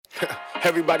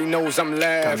Everybody knows I'm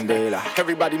loud. Candela.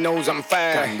 Everybody knows I'm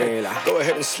fast. Candela. Go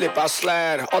ahead and slip, I'll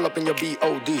slide. All up in your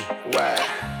B.O.D. Wow.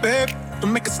 Babe,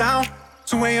 don't make a sound.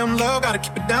 2 a.m. love, gotta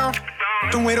keep it down.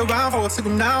 Don't wait around for a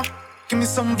signal now. Give me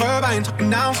some verb, I ain't talking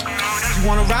now. You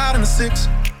wanna ride in the 6,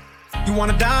 you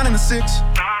wanna dine in the 6.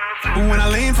 But when I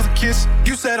lean for the kiss,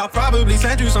 you said I'll probably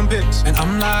send you some pics. And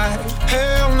I'm like,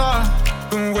 hell nah,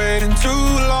 been waiting too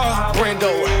long.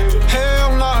 Brando.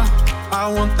 Hell nah, I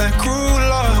want that cruel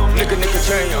love. Nigga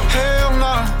jam. Hell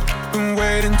nah, been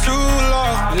waiting too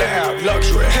long. Loud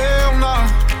luxury. Hell nah,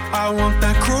 I want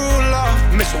that cruel love.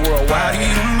 Mr. Worldwide. Body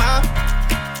on my,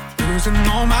 losing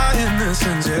all my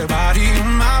innocence. Yeah, body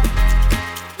on my,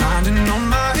 finding all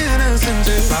my innocence.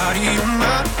 Yeah, body on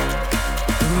my,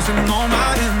 losing all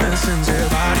my innocence. Yeah,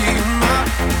 body on my,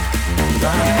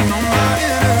 finding all my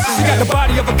innocence. She got the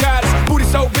body of a goddess, booty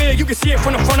so big you can see it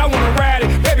from the front. I wanna ride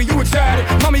it, baby you excited.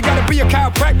 Mommy gotta be a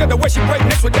chiropractor, the way she break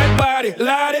next with that body.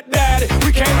 Light it, daddy,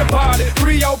 we came to party.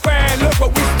 305, look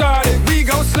what we started. We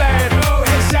gon' slide, go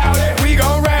ahead shout it. We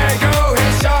gon' ride, go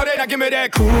ahead shout it. Now give me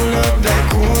that cool up,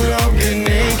 get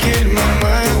naked,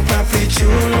 mama. Tu papi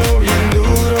chulo, bien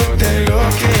duro, te lo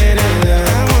quiere dar. I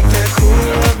want that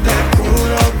cool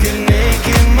up, get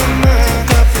naked, mama.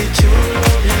 Papi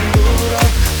chulo, bien duro,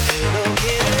 te lo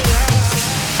quiere dar.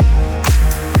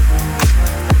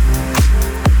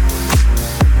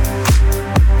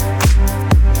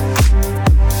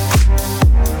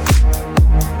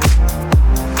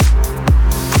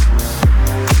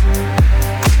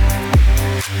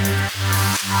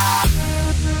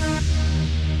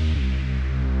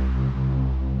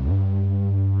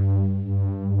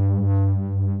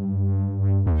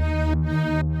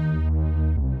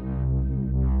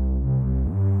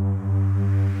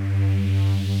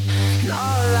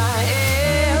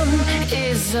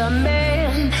 A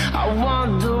man, I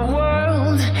want the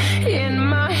world in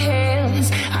my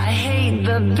hands. I hate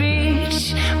the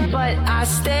beach, but I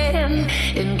stand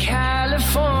in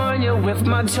California with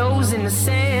my toes in the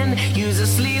sand. Use the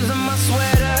sleeves of my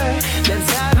sweater,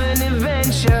 let's have an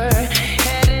adventure.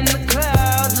 Head in the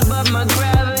clouds above my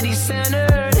gravity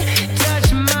centered.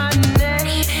 Touch my neck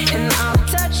and I'll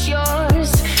touch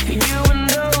yours. You and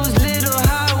those little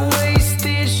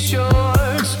high-waisted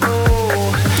shorts.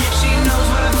 Oh, she knows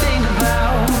what I think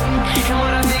about and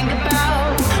what I think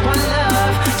about. One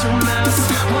love, 2 mouths.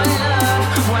 One love,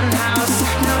 one house.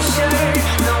 No shirt,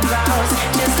 no blouse,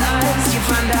 just us. You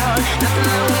find out nothing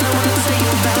that we don't wanna tell you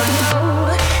about. No,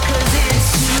 'cause it's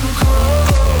too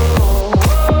cold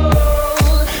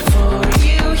for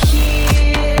you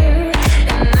here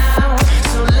and now.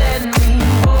 So let me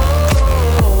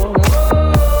hold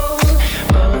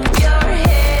both your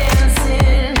hands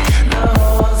in the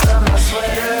holes of my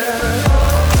sweater.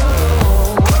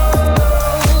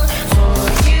 For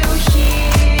you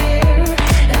here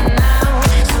and now.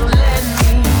 So let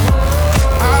me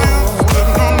hold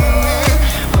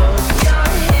both your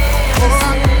hands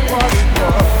in the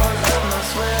holes of my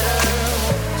sweater.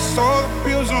 Saw the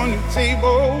bills on your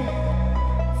table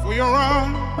for your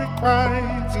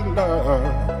unrequited love.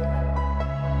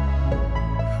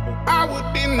 I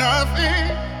would be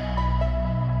nothing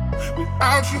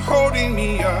without you holding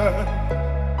me up.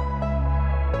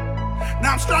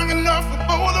 Now I'm strong enough for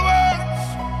both of us,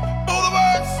 both of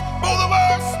us, both of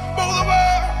us, both of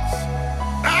us.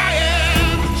 I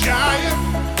am a giant.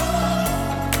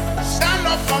 Stand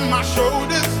up on my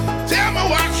shoulders. Tell me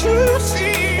what you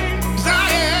see. 'Cause I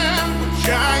am a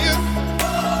giant.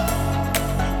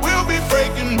 We'll be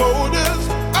breaking boulders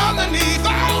underneath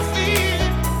our feet.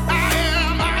 I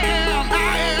am a giant. I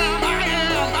am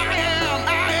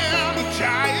a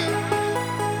giant.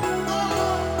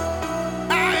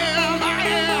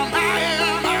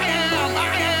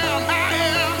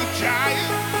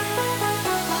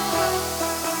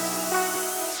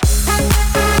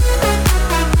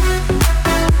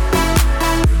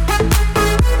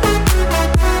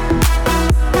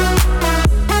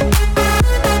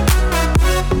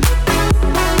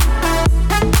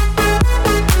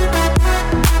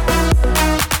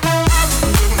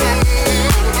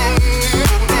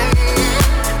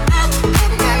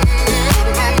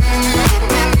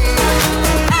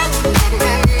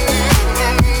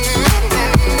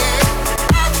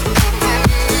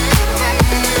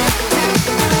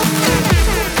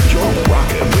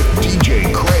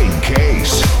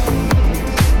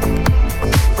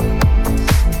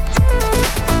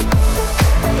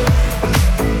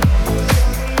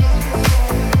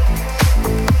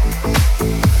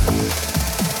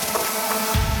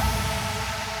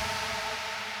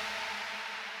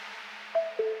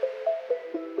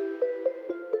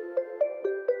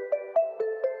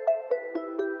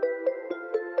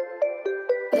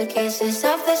 The kisses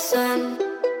of the sun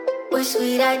were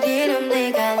sweet, I didn't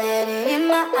blink, I let it in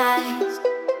my eyes.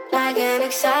 Like an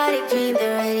exotic dream, the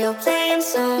radio playing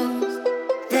songs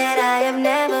that I have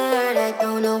never heard, I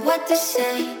don't know what to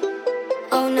say.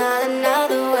 Oh, not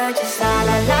another word, just la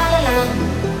la la la la.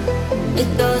 It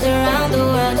goes around the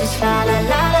world, just la la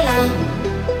la la la.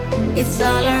 It's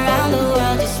all around the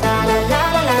world, just la la la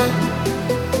la la.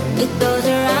 It goes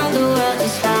around the world,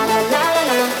 just la la la la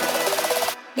la.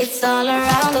 It's all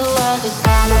around the world, just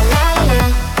la la la la la.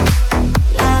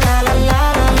 La la la la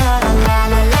la la la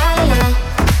la la la.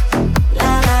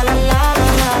 La la la la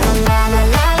la la la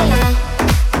la la.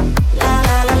 La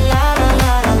la la la la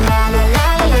la la la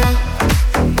la.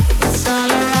 It's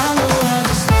all around the world,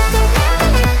 just la la la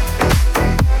la.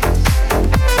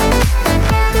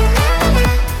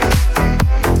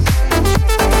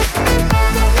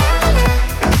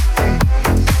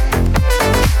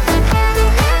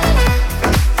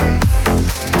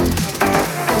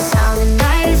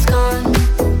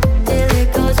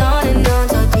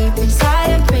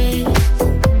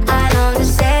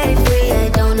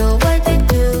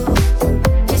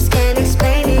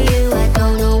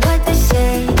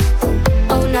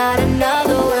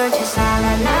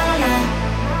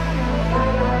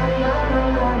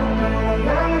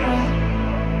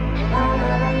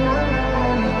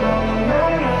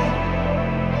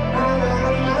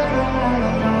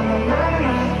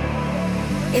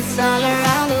 It's all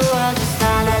around the world, just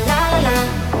la la la la la.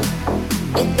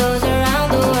 It goes around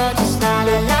the world, just la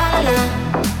la la la la.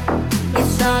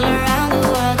 It's all around the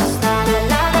world, just la la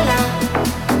la la la.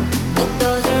 It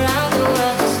goes around the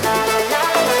world, just la la la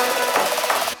la la.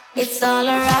 It's all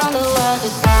around the world,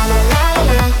 just la la la la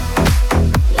la.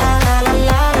 La la la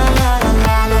la la la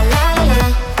la la la la.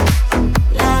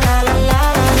 La la la la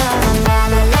la la la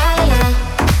la la la.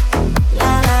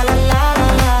 La la la la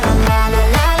la la la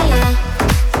la la.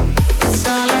 It's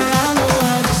all around the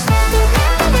world, just la la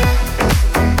la la.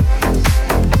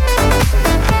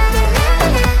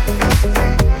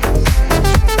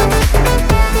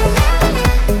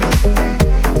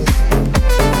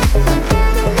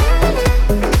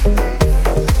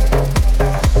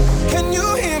 Can you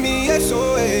hear me?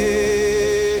 SOA.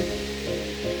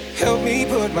 Help me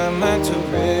put my mind to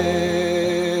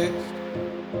rest.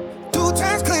 2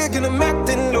 times click and I'm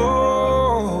acting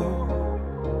low.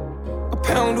 A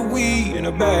pound of weed and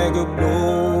a bag of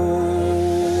blow.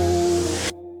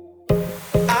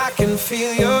 I can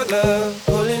feel your love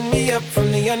pulling me up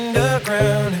from the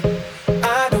underground.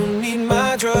 I don't need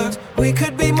my drugs. We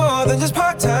could be more than just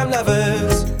part-time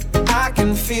lovers. I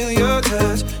can feel your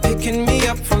touch picking me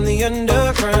up from the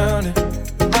underground.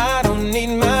 I don't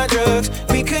need my drugs.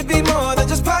 We could be more than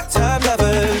just part-time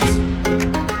lovers.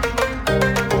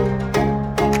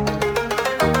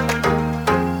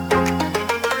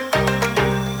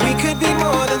 We could be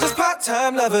more than just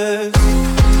part-time lovers.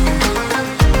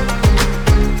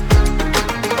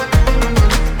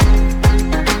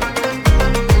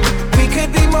 We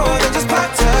could be more than just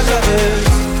part-time lovers.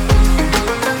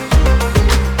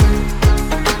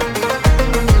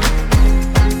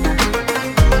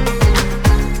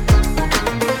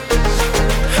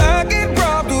 I get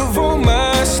robbed of all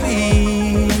my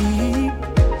sleep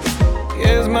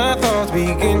as my thoughts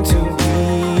begin to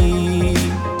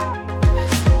bleed.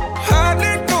 I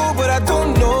let go, but I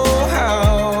don't know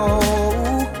how.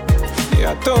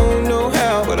 Yeah, I don't know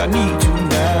how, but I need you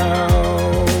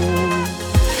now.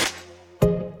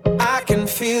 I can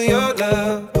feel your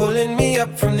love pulling me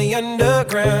up from the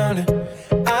underground.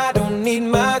 I don't need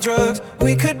my drugs.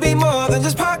 We could be more than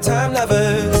just part-time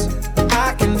lovers.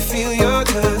 I can feel your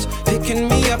touch picking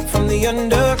me up from the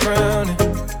underground.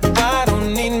 I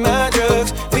don't need my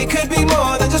drugs. We could be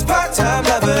more than just part-time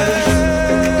lovers.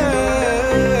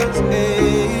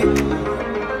 Hey.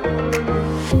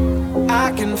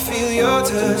 I can feel your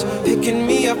touch picking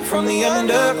me up from the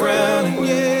underground.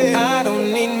 I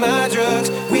don't need my drugs.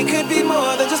 We could be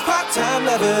more than just part-time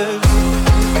lovers.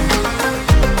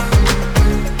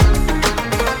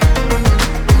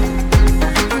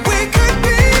 We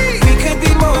could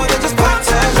be more than just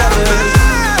part-time lovers.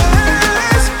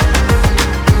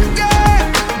 Yeah,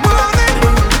 more than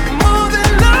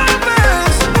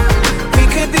lovers. We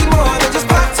could be more than just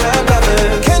part-time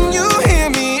lovers. Can you hear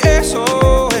me?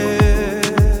 SOS.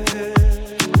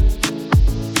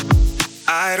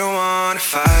 I don't wanna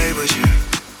fight with you.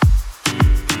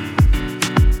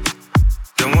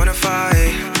 Don't wanna fight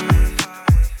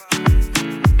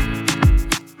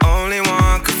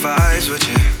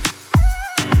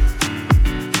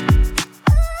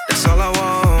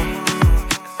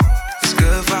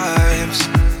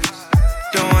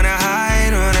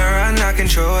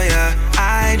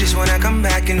come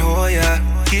back and hold ya.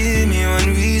 Give me one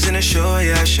reason to show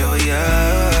ya.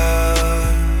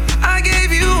 I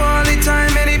gave you all the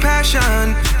time, any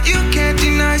passion. You can't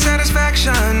deny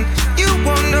satisfaction. You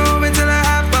won't know until it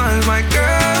happens, my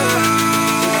girl.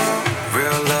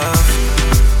 Real love.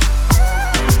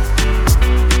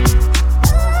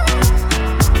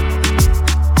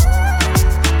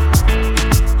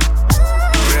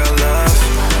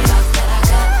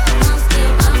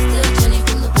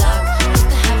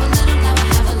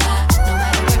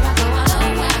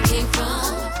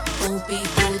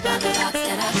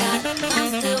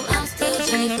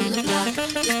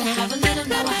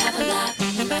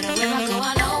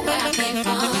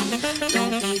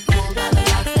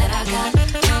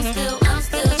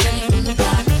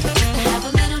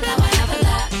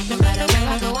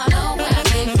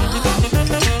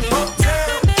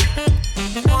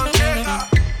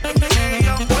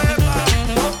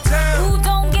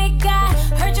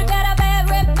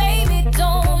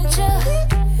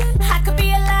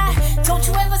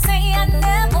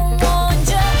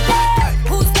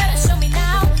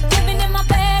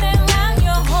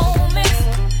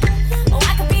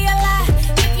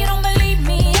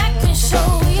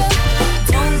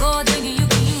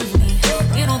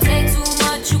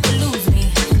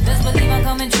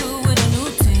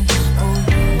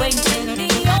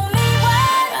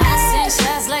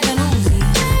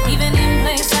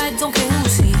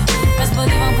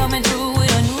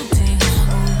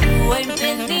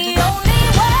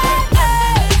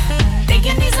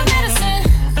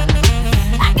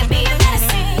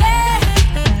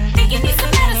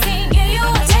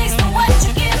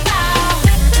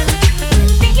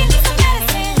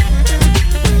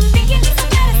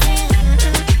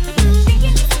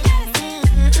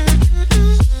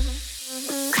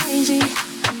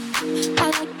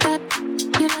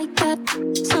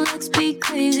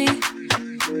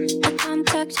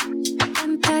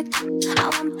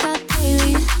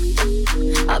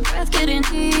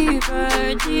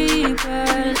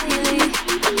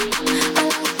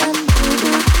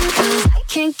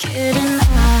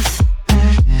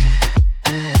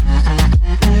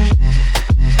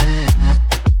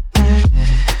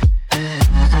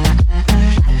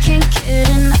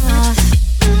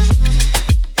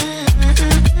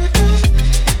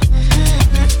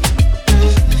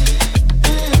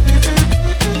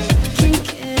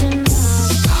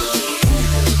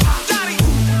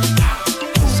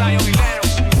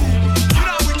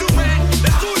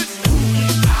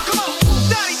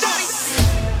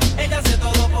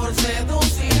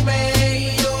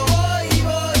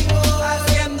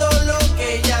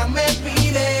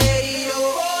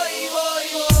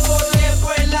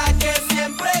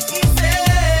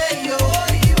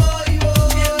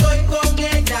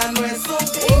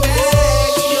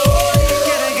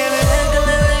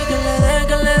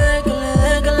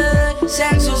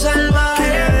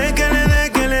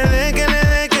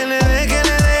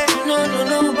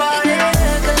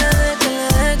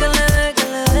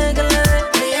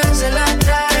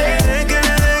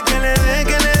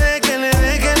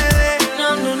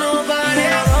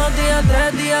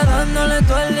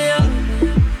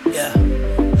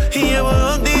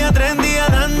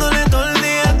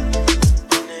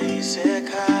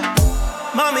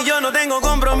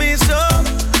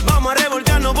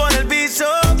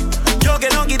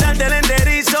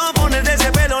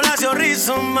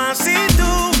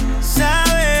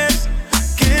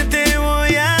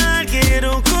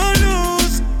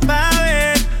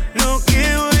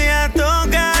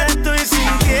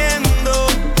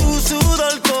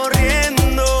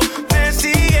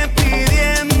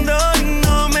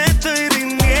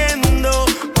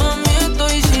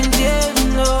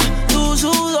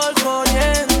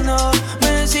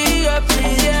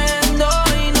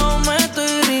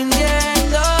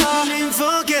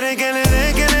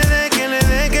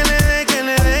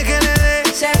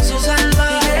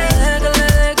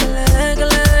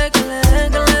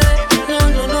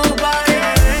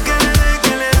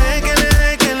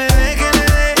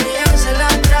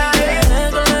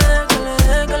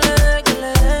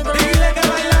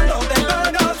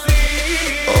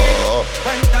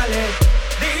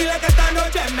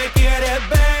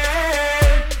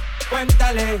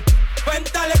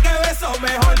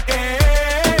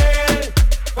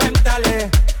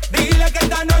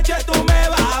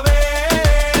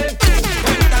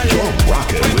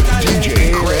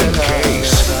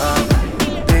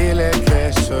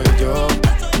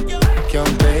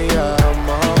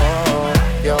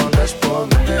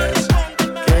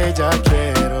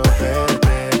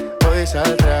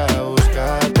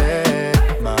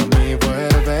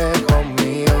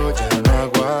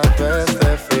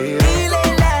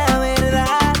 Dile la verdad.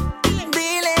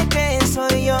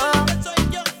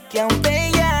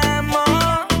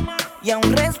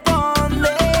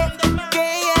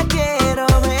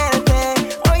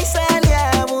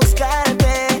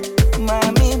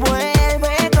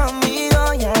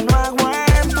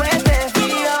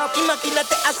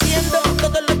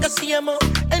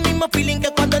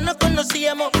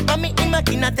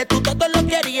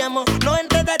 haríamos, nos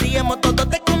enredaríamos, todo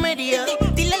te comería.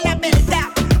 Dile la verdad,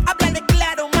 háblale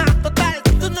claro, más total.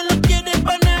 Tú no lo quieres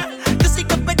para nada. Yo sigo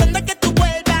esperando a que tú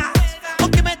vuelvas,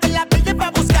 porque me den la pelle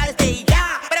para buscarte y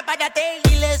ya. Prepárate y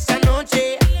dile esa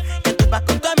noche que tú vas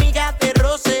con tu amiga de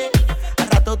roce. Al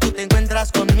rato tú te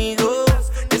encuentras conmigo,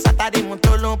 desataremos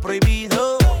todo lo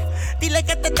prohibido. Dile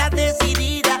que te estás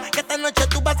decidida, que esta noche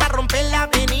tú vas a romper la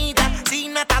avenida.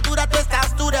 Sin atadura tú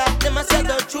estás dura,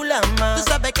 demasiado chula, ma. Tú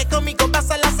sabes que conmigo vas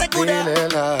a la segura. Dile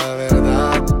la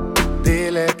verdad,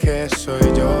 dile que soy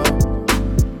yo,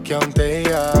 que aún te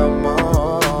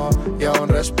llamo y aún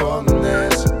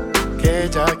respondes que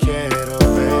ya quiero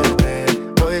verte.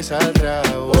 Hoy saldré a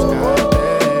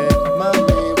buscarte,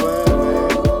 mami, vuelve.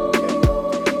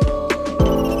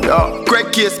 Yo, Greg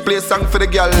Case play a song for the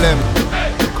girl them.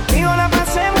 Contigo la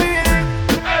pasé muy bien,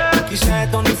 quizá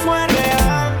esto ni fue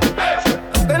real.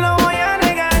 No te lo voy a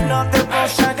negar, no te puedo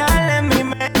sacar de mi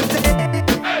mente.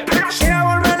 Quisiera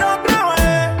volver otra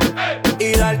vez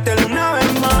y dártelo una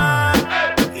vez más.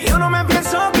 Y yo no me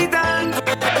pienso quitar mi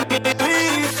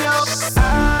vicio.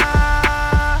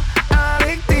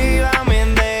 Adictiva, me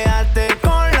dejaste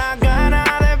con las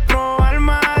ganas de probar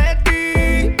más de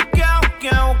ti. Que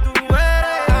tú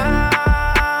eres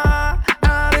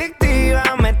adictiva,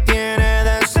 me tienes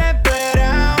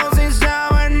desesperado sin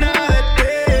saber nada de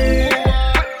ti.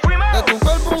 De tu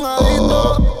cuerpo un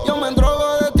adicto, yo me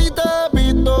drogo de ti, te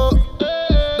visto.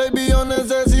 Baby, yo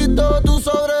necesito tu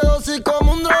sobredosis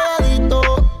como un drogadito.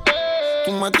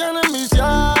 Tú me tienes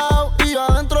viciado y yo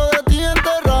adentro de ti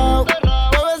enterrado.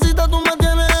 Bebecita, tú me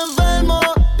tienes enfermo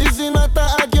y si no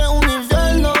estás aquí es un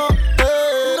infierno.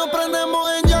 Nos prendemos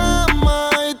en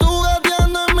llamas y tú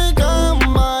gateando en mi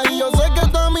cama. Y yo sé que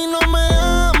tú a mí no me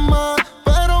amas,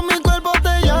 pero mi cuerpo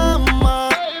te llama.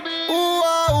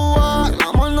 El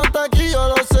amor no está aquí, yo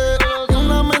lo sé. Y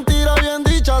una mentira bien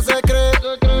dicha se cree. Tú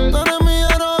eres mi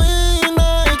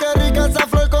heroína y qué rica esa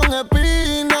flor con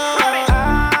espinas.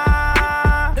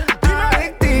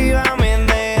 Adictiva, me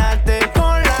dejaste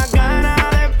con las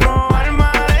ganas de probar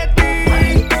más de ti.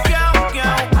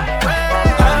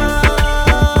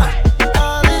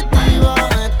 Adictiva,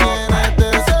 me tienes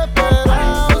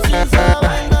desesperado sin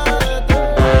saber nada de ti.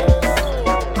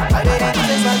 Ay, baby, qué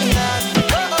sensualidad. Me tiene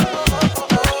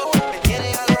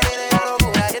a la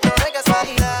locura y esto no es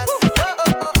casualidad.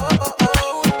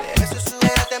 Eso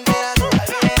sube la temperatura. Ay,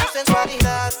 baby, qué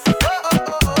sensualidad.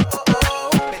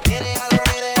 Me tiene a la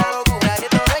locura y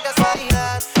esto no es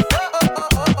casualidad.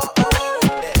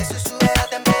 Eso sube la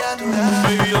temperatura.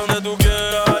 Baby, donde tú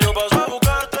quieras, yo paso a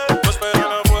buscarte. No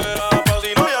esperan afuera,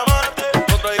 fácil no llamarte.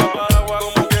 No traigas paraguas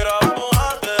como quieras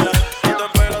mojarte. La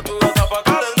temperatura está pa'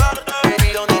 calentarte.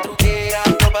 Baby, donde tú quieras,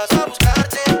 yo paso a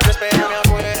buscarte. No espérame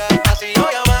afuera, así yo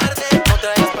llamarte. No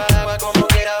traigas paraguas como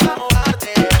quieras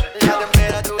mojarte. La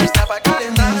temperatura está pa'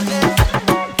 calentarte.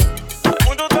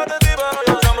 Mucho traje de ti, pero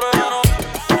yo siempre gano.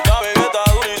 Sabes que está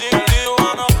duro y sin el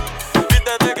cirujano.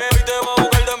 Vístete que hoy te voy a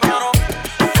buscar temprano.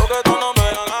 Porque tú no me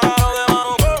dan agarro de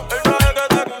mano. El traje que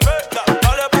te compré,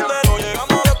 dale prendelo.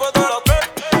 Llegamos después de las 3.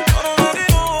 Yo no sé si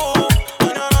tú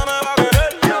mañana me vas a querer.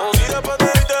 O si después de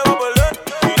ahí te vas a perder.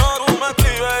 Si no tú me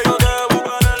escribes, yo te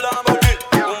busco en el Lamborghini.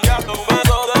 Un viaje, un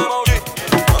beso de emoji.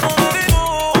 Yo no sé si tú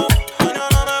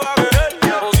mañana me vas a querer.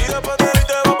 O si después de ahí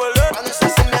te vas a perder. Cuando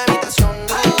estás en mi habitación,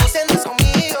 tú sientes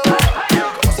conmigo.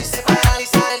 Como si se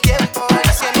paralizara el tiempo.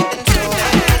 Casi a mi intención.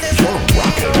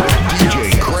 DJ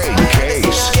Greg Case.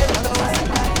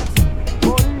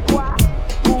 Boricua,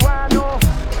 cubano,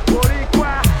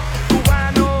 boricua,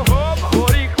 cubano,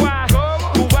 boricua,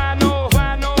 cubano,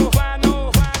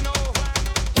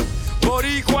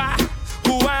 boricua,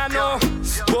 cubano,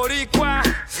 boricua,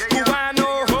 cubano,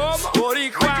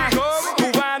 boricua,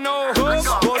 cubano,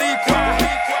 boricua.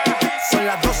 Son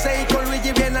las 12 y con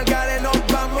Luigi viene al gare nos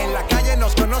vamos. En la calle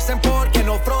nos conocen porque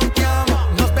nos fronteamos.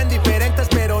 Nos ven diferentes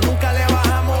pero nunca le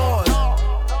bajamos.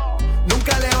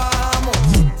 Nunca le bajamos.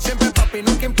 Siempre papi,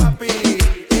 nunca impapi.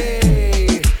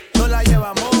 No la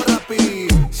llevamos rapi.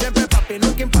 Siempre papi,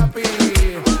 nunca impapi.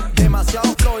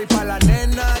 Demasiado flow y pa' la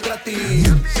nena gratis.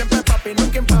 Siempre papi,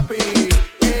 nunca impapi.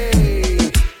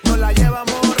 No la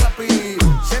llevamos rapi.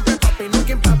 Siempre papi,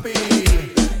 nunca impapi.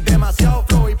 Demasiado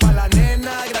flow y pa' la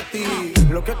nena gratis.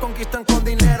 Lo que conquistan con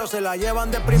dinero se la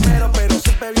llevan de primero, pero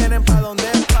siempre vienen pa' donde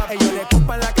es papi. Ellos le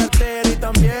compran la cartera y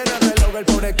también el reloj. El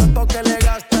pobre cuento que le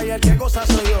gasta y el que goza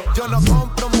soy yo. Yo no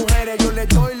compro mujeres, yo les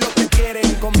doy lo que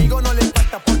quieren. Conmigo no les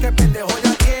falta porque pendejo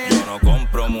ya tienen. Yo no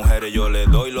compro mujeres, yo les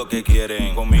doy lo que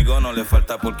quieren. Conmigo no les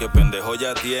falta porque pendejos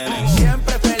ya tienen.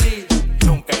 Siempre feliz,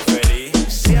 Nunca infeliz,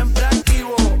 siempre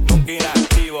activo, nunca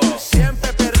inactivo.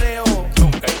 siempre perreo.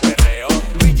 Nunca hay perreo.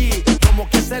 Luigi, como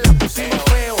que se la pusimos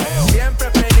feo.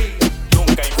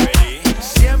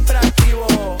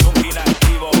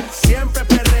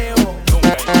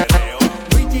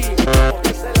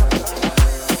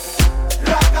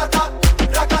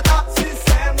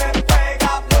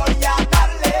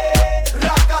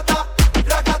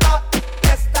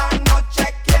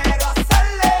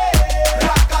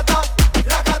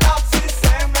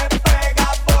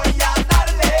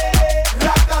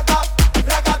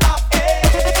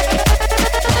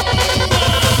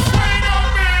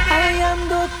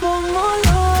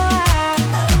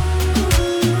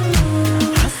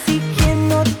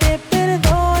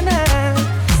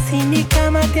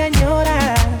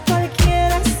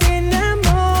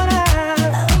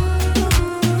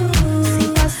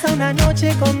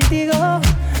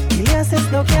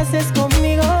 vienes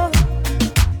conmigo.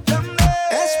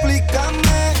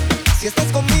 Explícame si estás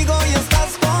conmigo y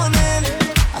estás con él.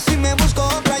 Así me busco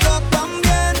otra yo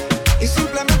también. Y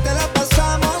simplemente la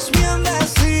pasamos bien.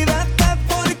 Decídete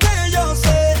porque yo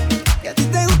sé que a ti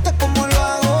te gusta como lo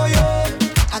hago yo.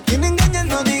 A quien engañes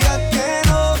no digas que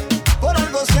no. Por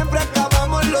algo siempre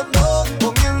acabamos los dos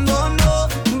comiéndonos,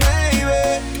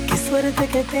 baby. Qué suerte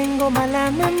que tengo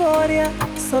mala memoria.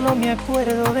 Solo me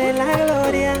acuerdo de la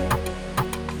gloria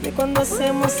de cuando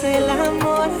hacemos el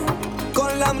amor.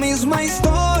 Con la misma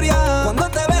historia. Cuando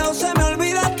te veo se me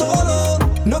olvida todo.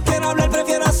 No quiero hablar,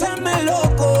 prefiero hacerme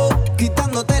loco.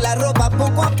 Quitándote la ropa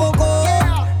poco a poco.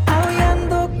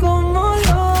 Aullando como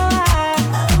loa.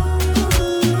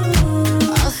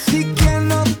 Así que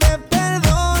no te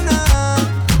perdona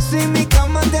si mi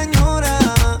cama te añora.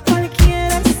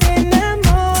 Cualquiera se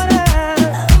enamora.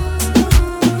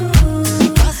 Si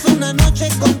paso una noche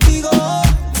contigo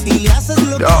y haces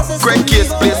lo que haces Great conmigo.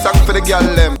 Kiss play song for the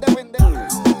girl them.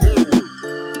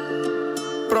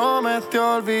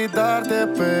 Prometió olvidarte,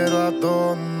 pero ¿a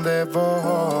dónde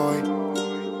voy?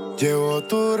 Llevo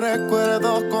tus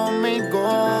recuerdos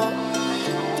conmigo.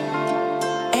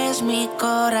 Es mi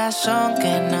corazón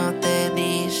que no te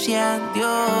dice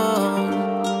adiós,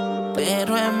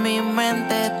 pero en mi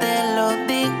mente te lo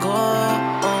digo.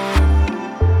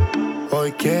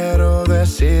 Hoy quiero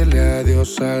decirle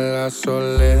adiós a la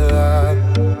soledad.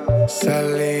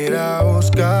 Salir a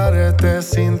buscarte,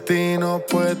 sin ti no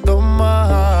puedo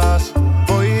más.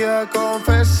 Voy a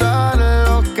confesar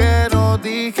lo que no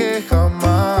dije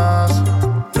jamás.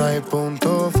 No hay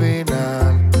punto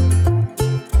final.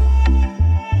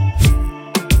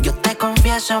 Yo te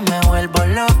confieso, me vuelvo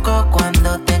loco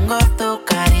cuando tengo tu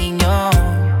cariño.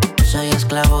 Soy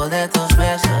esclavo de tus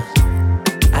besos,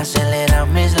 acelera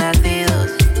mis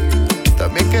latidos.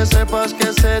 También que sepas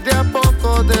que sé de a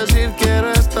poco decir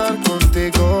quiero estar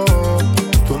contigo.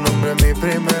 Tu nombre es mi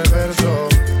primer verso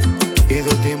y de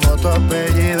último tu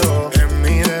apellido. En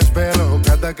mi desvelo,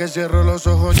 cada que cierro los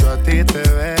ojos yo a ti te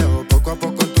veo. Poco a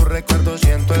poco en tu recuerdo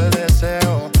siento el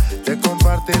deseo de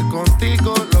compartir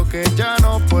contigo lo que ya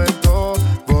no puedo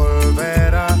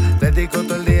volver a. Dedico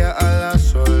todo el día a la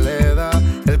soledad,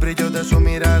 el brillo de su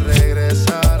mirada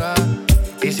regresará.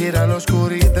 Quisiera la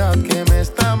oscuridad que me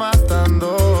está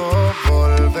matando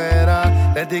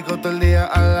volverá. Dedico todo el día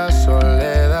a la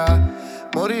soledad.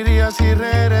 Moriría si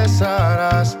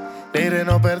regresaras. Mire,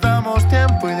 no perdamos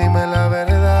tiempo y dime la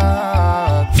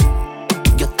verdad.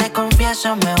 Yo te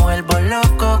confieso, me vuelvo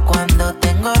loco cuando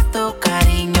tengo tu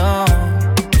cariño.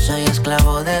 Soy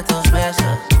esclavo de tus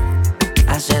besos,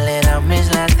 acelera mis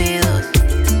latidos.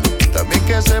 También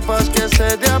que sepas que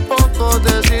sé de a poco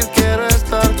decir quiero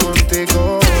estar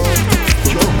contigo.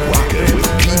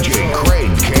 DJ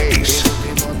Craig Case.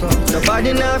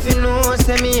 Nobody nothing know,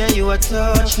 say me and you a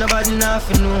touch. Nobody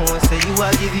nothing know, say you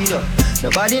a give it up.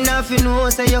 Nobody nothing know,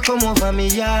 say you come over me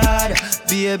yard.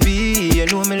 Baby, you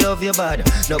know me love you bad.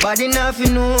 Nobody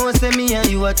nothing know, say me and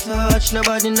you a touch.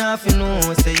 Nobody nothing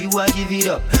know, say you a give it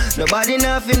up. Nobody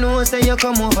nothing know, say you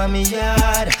come over me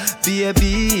yard.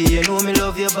 Baby, you know me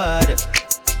love you bad.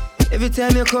 Every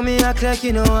time you come here, act like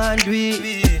you know I do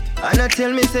it. And I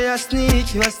tell me say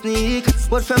you a sneak.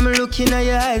 But from looking at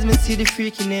your eyes, me see the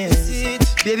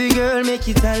freakiness. Baby girl, make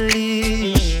it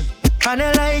unleash. And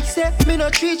I like say, me no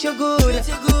treat you good.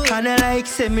 And I like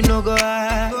say, me no go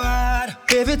hard.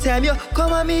 Every time you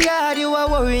come on me yard, you a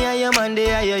worry and your man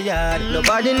they are your yard.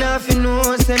 Nobody nothing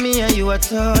know, say me and you a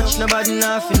touch. Nobody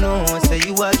nothing know, say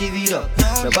you a give it up.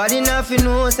 Nobody nothing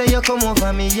know, say you come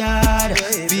over me yard.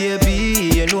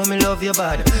 Baby, you know me love you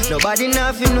bad. Nobody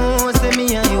nothing know, say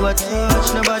me and you a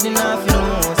touch. Nobody nothing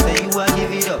know, say you a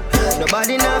give it up.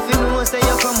 Nobody nothing know, say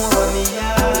you come over me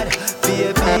yard. Baby,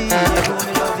 you know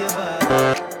me love you bad.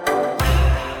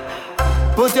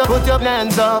 Put your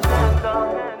hands up.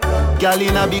 Girl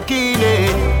in a bikini.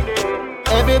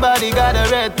 Everybody got a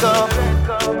red cup.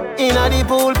 In a the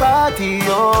pool party,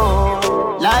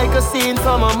 oh. Like a scene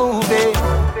from a movie.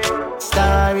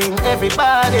 Starring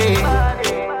everybody.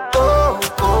 Oh,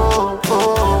 oh,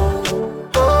 oh.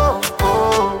 Oh,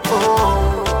 oh,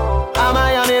 oh. A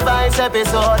Miami Vice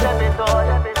episode.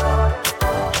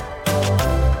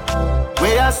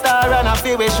 We a star and a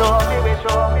freeway show.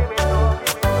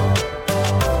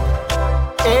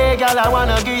 Hey, girl, I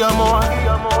wanna give you more.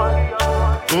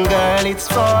 Girl, it's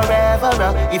forever.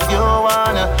 If you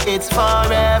wanna, it's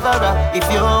forever. If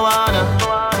you wanna.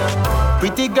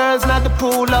 Pretty girls not the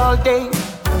pool all day.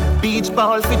 Beach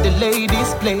balls with the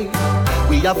ladies play.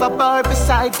 We have a bar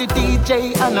beside the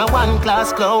DJ and a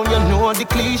one-class clown. You know the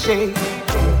cliche.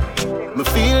 Me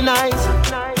feel nice.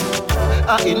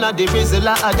 inna the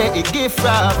Rizla, the gift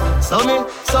wrap. So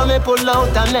me pull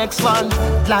out the next one,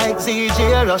 like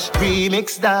ZJ Rush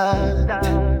remix that.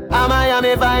 A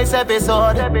Miami Vice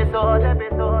episode.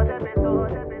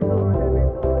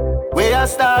 We a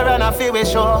star and a feel we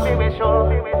show.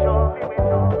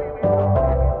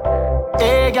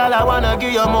 Hey girl, I wanna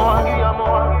give you more.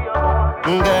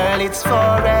 Girl, it's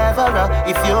forever.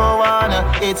 If you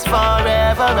wanna, it's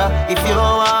forever. If you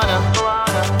wanna.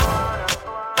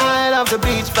 I love the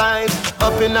beach vibes.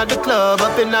 Up in at the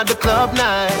club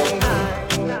night.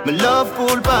 Me love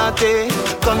pool party.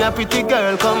 Come here pretty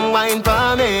girl, come wine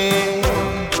for me.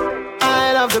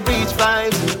 I love the beach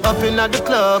vibes. Up in at the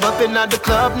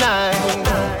club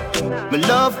night. Me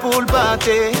love pool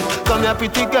party. Come here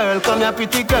pretty girl, come here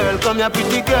pretty girl, come here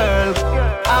pretty girl.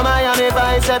 A Miami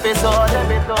Vice episode.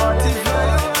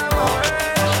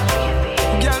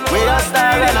 We a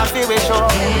star and a feel we show.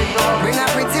 Bring a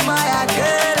pretty boy a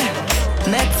girl.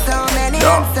 Met so many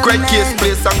handsome Great men. case,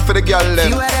 play song for the girl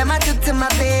them. Few of them I took to my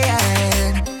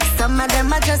bed. Some of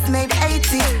them I just made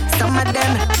 80. Some of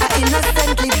them I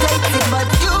innocently dated. But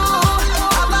you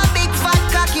have a big fat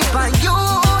cocky on you.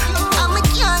 And me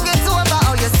can't get over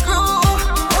how you screw.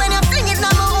 When you fling it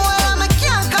on my wall, I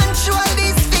can't control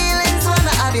these feelings.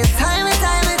 Wanna have your time. You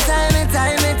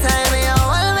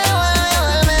hold me.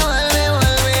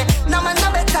 No man no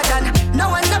better than. No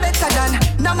one no better than.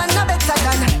 No man no better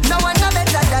than. No one no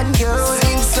better than you.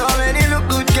 Seen so many look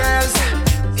good girls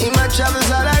in my travels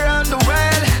all around the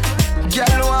world.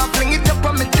 Girl want fling it up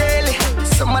on me daily.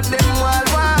 Some of them want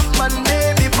man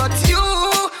baby, but you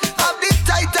have the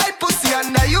tight pussy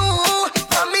under you.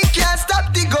 And me can't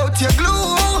stop the go to your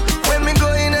glue. When me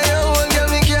go in your hole, girl,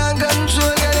 me can't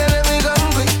control. Girl, you let me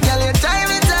come quick. Girl, you tie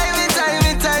me.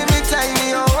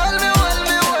 You hold me.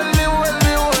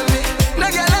 No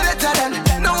girl no better than.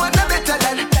 No one no better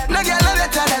than. No girl no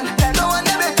better than. No one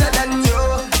no better than you.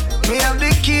 Me have the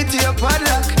key to your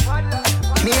padlock.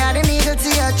 Me are the needle to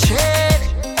your trade.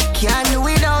 Can't do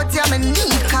without you, me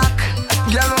need cock.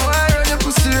 Girl, I wanna run your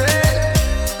pussy red.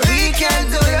 We can't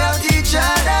do without each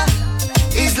other.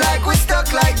 It's like we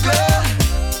stuck like glue.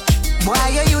 Why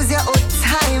you use your own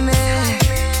time, eh?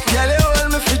 Girl, you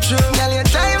hold me for true. Girl, you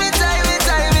tie me.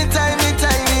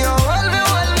 You hold me.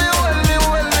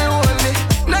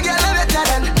 No girl no better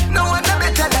than. No one no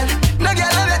better than. No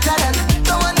girl no better than.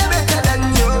 No one no better than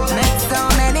you. Met so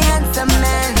many handsome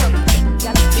men.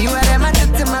 Few of them I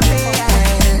took to my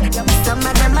bed. Some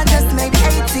of them I just made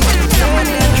 80. Some of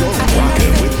them You're rocking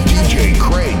with DJ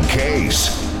Craig Case.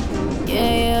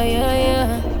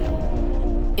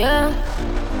 Yeah.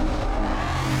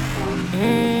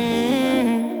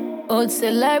 Old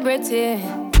celebrity.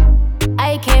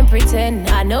 I can't pretend.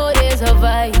 I know there's a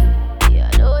vibe. Yeah,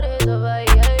 I know there's a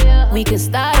vibe. Yeah. We can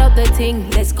start up the thing.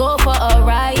 Let's go for a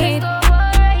ride.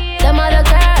 Them other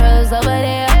girls over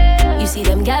there. You see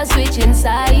them girls switching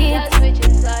sides.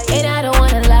 And I don't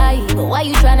wanna lie, but why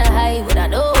you tryna hide when I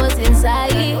know what's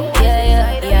inside?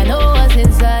 Yeah, I know what's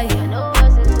inside.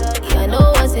 Yeah, I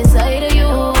know what's inside of you.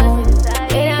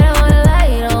 And I don't wanna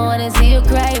lie, don't wanna see you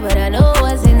cry, but I know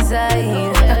what's inside.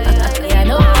 Yeah, I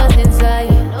know what's inside.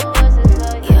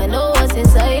 Yeah, I know what's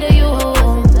inside of you.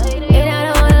 And I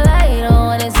don't wanna lie, don't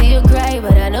wanna see you cry,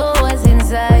 but I know what's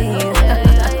inside.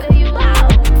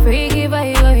 Freaky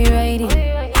vibe when we riding.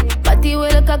 Body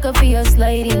with a cock for your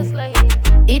sliding.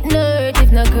 It no hurt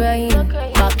if not crying.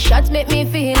 Back shots make me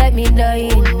feel like me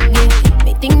dying. Yeah.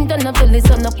 Me think done up to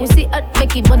listen up. Pussy hot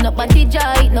make it burn up. Body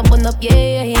jaw it no burn up.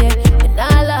 Yeah. And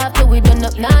I laugh till we done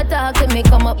up. Not talk till me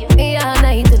come up. Yeah,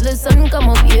 night till the sun come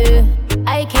up. Yeah.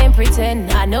 I can't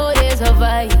pretend. I know there's a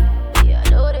vibe. Yeah, I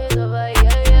know there's a vibe.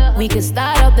 Yeah. We can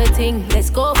start up the thing. Let's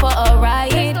go for a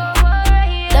ride.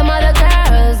 Them other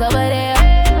girls over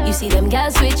there. You see them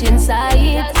girls switching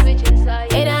sides.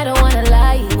 And I don't wanna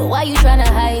lie, but why you tryna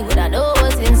hide when I know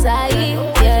what's inside?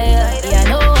 Yeah, I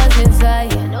know what's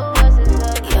inside.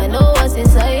 Yeah, I know what's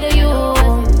inside of you.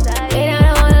 And I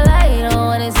don't wanna lie, don't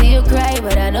wanna see you cry,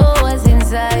 but I know what's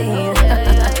inside.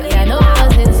 Yeah, I know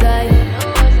what's inside.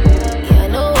 Yeah, I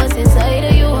know what's inside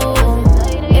of you.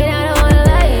 And I don't wanna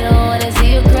lie, don't wanna see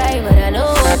you cry, but I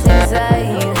know what's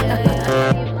inside.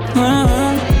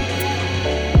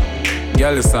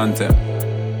 Girl, listen to him.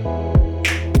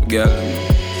 Girl,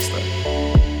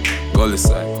 go this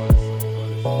side.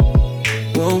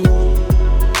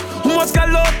 Much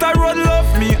girl out the road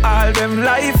love me all them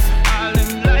life.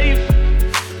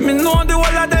 Me know the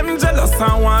whole of them jealous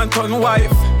and want on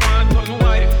wife.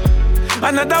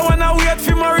 Another one I wait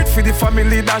for married for the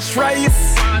family dash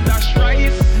rice.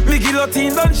 Me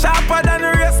guillotine done sharper than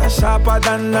razor, sharper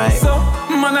than knife. So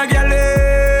man a girl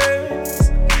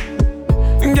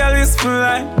Girl is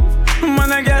fly,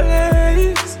 man a girl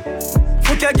is.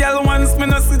 Fuck a girl once, me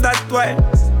no see that twice.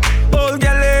 Old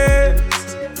girl is.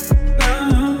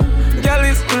 Girl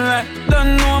is fly,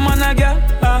 don't know man a girl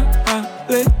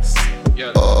is.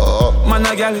 Man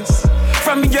a girl is.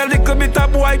 From me girl little bit a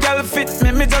boy girl fit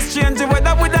me. Me just change the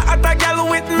weather with the other girl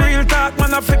with me. Real talk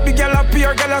man a flip me girl a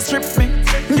pure girl a strip me.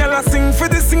 Girl a sing for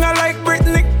the singer like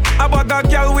Britney. About a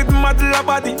girl with mad la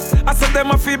body. I said them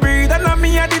a fi breed and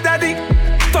me a the daddy.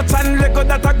 Touch and lego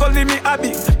that a gully me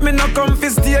hobby. Me no come fi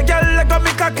stay girl lego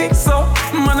me cocky. So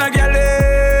man a girl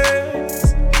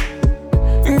is.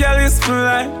 Girl is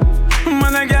fly.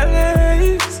 Man a girl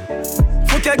is.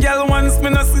 Fuck a girl once me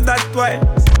no see that twice.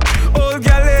 Old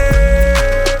girl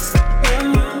is.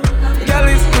 Girl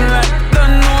is fly.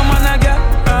 Don't know man a girl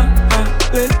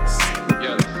is.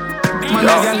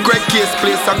 Yo, great case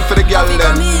play song for the girl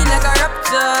then. Like a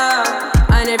rapture,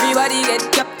 and everybody get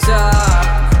captured.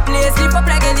 Play slip up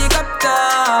like a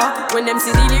helicopter. When them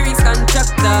see the lyrics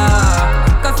constructor.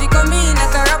 Coffee come in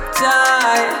like a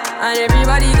rapture, and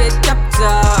everybody get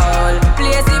captured.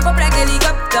 Play slip up like a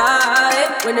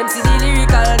helicopter. When them see the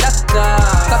lyrical doctor.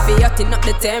 Coffee hotting up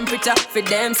the temperature for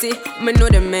them see. Me know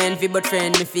the man fi but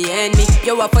friend me fi enemy.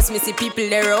 Yo I first me see people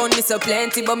there around me so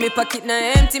plenty, but me pocket na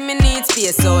empty. Me need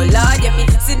space so Lord yeah me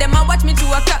see them a watch me to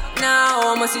a cop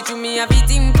now. Must see to me a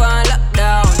everything for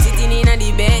lockdown. Sitting in a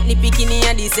the bed, ni picking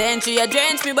in the century. A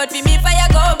drench me but fi me fire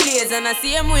go blaze. And I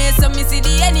see him way so me see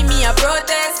the enemy a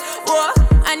protest. Whoa,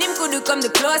 and him could come the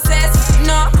closest.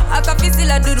 No, I can feel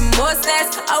still I do the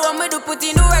mostest. I want me to put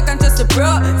in the work and just the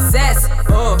process.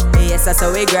 Oh, yes that's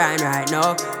how we grind right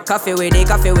now. Coffee with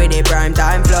the prime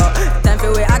time flow. Time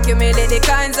for we accumulate the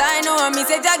kinds I know. Me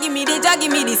say Jah give me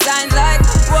the signs like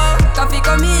whoa. Coffee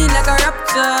come in like a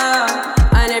rapture,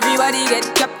 and everybody get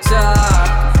captured.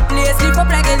 Play slip up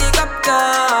like a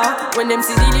helicopter. When them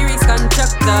see the lyrics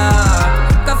constructor.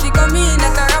 Coffee come in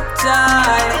like a rapture,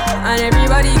 and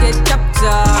everybody get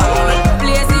captured.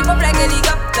 Play slip up like a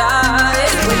helicopter.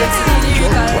 When them see the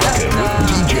lyrical doctor.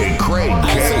 DJ Craig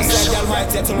Case.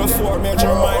 Get to my four major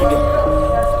mind.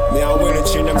 Me I will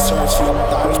let you them search for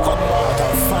dollars cut out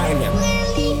and find them.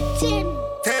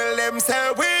 Tell them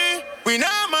say we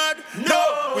not mad.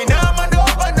 No, we not mad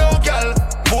over no girl.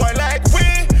 Boy like we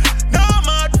not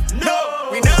mad. No,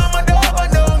 we not mad over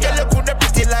no girl. You coulda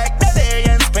pretty like Daddy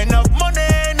and spend up money.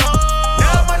 No,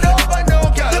 not mad over no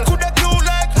girl. You coulda cute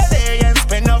like Daddy and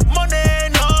spend up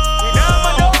money. No, we not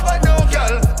mad over no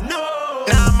girl. No,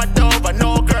 not mad over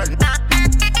no girl.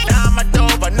 Not mad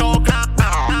over no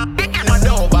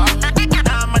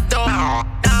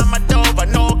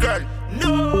girl.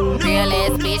 Real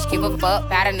ass bitch, give a fuck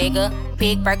about a nigga.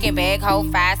 Big Birkin bag,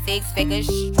 hold 5-6 figures.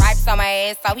 Stripes on my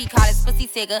ass, so he call his pussy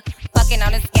Tigger. Fucking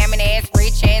on a scamming ass,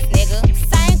 rich ass nigga.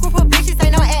 Same group of bitches,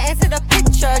 ain't no ass to the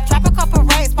picture. Drop a couple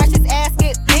racks, watch his ass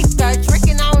get bigger.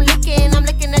 Drinking, I'm licking, I'm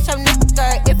looking at your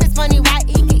nigga. If it's money, why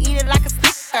he can eat it like a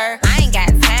sticker? I ain't got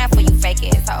time for you fake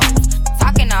ass hoes.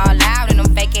 Talking all loud in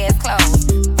them fake ass clothes.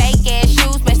 Fake ass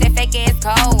shoes, match that fake ass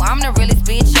coat. I'm the realest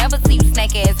bitch ever see you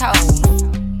snake ass hoes.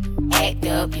 Act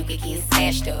up, you could get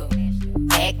snatched up.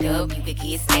 Act up, you could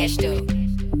get snatched up.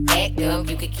 Act up,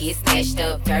 you could get snatched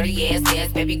up. Dirty ass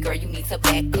ass, baby girl, you need to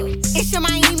back up. It's your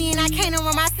Miami and I can't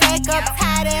run my stack up.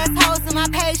 Tired ass hoes in my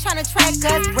page tryna track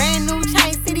us. Brand new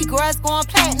chain, city girls going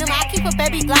platinum. I keep a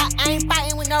baby Glock, I ain't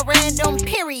fighting with no random,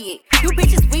 period. You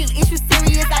bitches weak, is you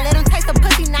serious? I let him taste the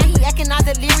pussy, now he acting all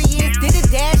delirious. Did a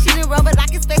dash, she didn't rub it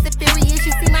like it's Fast and Furious.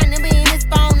 You see my number in his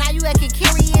phone, now you acting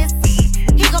curious.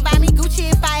 He gon' buy me Gucci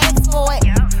if I ask for it.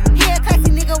 He a classy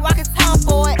nigga walking town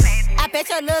for it. I bet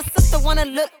your little sister wanna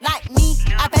look like me.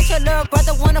 I bet your little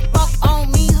brother wanna fuck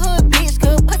on me. Hood bitch,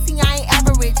 good pussy, I ain't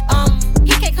average.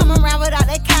 He can't come around without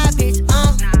that cabbage.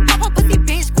 Pop a pussy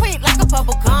bitch quick like a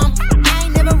bubble gum. I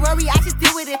ain't never worry, I just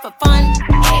deal with it for fun.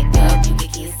 Act up, you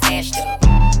could get snatched up.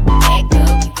 Act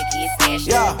up, you could get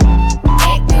snatched up.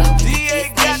 Act up, you could get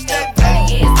snatched up.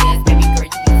 Dirty ass ass, baby girl,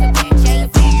 you need to back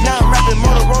up. Now I'm rapping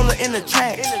Motorola in the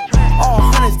trash. All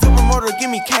hundreds to promoter, give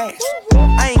me cash.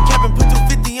 I ain't capping, put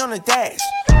 250 on the dash.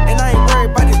 And I ain't worried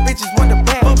about these bitches want the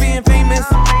bag. For being famous,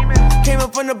 came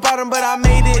up from the bottom, but I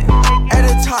made it. At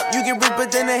the top, you get rich,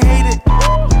 but then they hate it.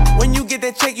 When you get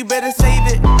that check, you better save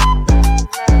it.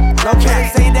 No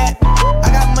can't say that. I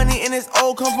got money and it's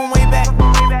old, come from way back.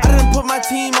 I done put my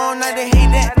team on, now they hate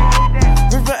that.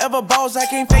 Rich forever boss, I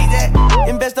can't fake that.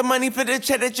 Invest the money for the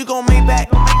check that you gon' make back.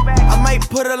 I might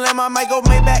put a lamb, I might go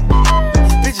Maybach.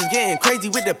 Bitches getting crazy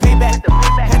with the payback.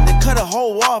 Had to cut a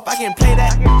hole off, I can't play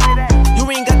that. You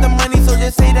ain't got the money, so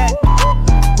just say that.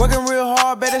 Working real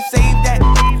hard, better save that.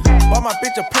 Bought my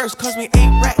bitch a purse, cost me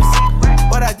 8 racks.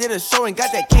 But I did a show and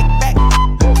got that kick back.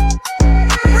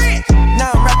 rich.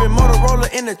 Now I'm rapping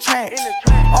Motorola in the trash.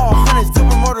 All hundreds,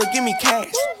 supermoto, give me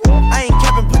cash. I ain't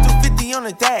capping, put 250 on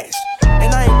the dash.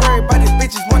 And I ain't worried about these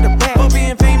bitches want the bag. For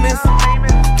being famous,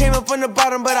 came up from the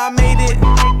bottom, but I made it.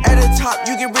 At the top,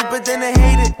 you get rich, but then they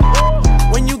hate it.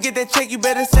 When you get that check, you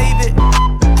better save it.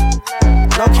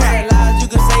 No carry lies, you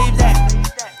can save that.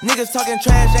 Niggas talking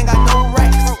trash, ain't got no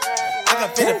racks. I can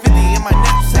fit a 50 in my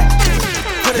knapsack.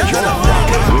 Put it on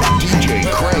DJ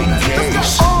Craig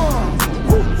Case.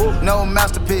 No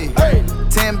masterpiece.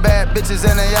 10 bad bitches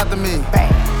and they after me.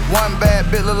 One bad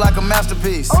bitch look like a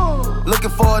masterpiece. Looking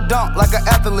for a dunk like an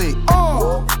athlete.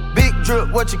 Big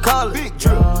drip, what you call it? Big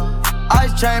drip.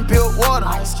 Ice chain, pure water.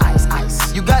 Ice.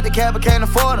 You got the cab, but can't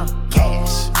afford them.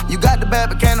 Cash. You got the bad,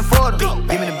 but can't afford them.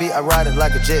 Give me the beat, I ride it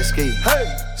like a jet ski.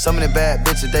 Some of the bad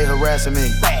bitches, they harassing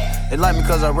me. They like me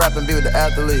cause I rap and be with the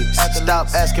athletes. Stop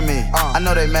asking me, I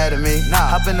know they mad at me.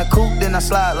 Hop in the coupe, then I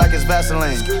slide like it's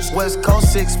Vaseline. West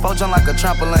Coast 6, four jump like a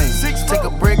trampoline. Take a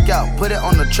brick out, put it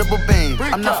on the triple beam.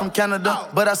 I'm not from Canada,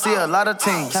 but I see a lot of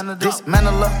teams.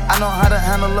 Dismantle her, I know how to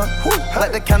handle her.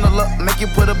 Light the candle up, make you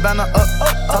put a banner up.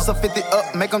 Toss a 50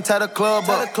 up, make them tie the club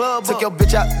up. Took your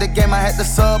bitch out the game, I had to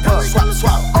sub her.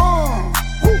 Swap.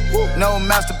 No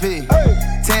masterpiece.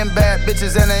 10 bad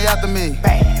bitches and they after me.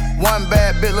 One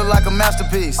bad bitch look like a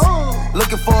masterpiece.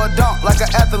 Looking for a dunk like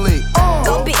an athlete.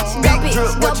 Go bitch, go bitch,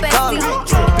 go bestie.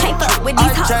 Can't fuck with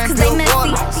these hoes cause they messy.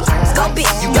 Go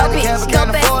bitch, go bitch, go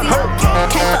bestie.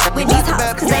 Can't fuck with these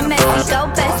hoes cause they messy. Go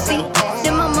bestie.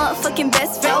 Then my motherfucking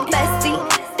best friend, bestie.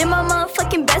 Then my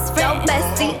motherfucking best friend,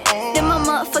 bestie. Then my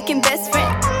motherfucking best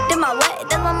friend. Then my what?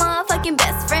 Then my motherfucking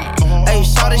best friend. Hey,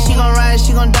 shawty, she gon' ride,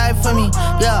 she gon' die for me.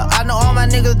 Yeah, I know all my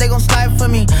niggas, they gon' slide for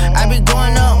me. I be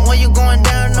going up when you going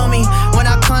down on me. When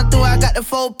I come through, I got the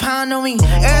 4 pound on me.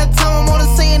 Every time I'm on the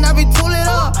scene, I be tooling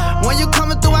up. When you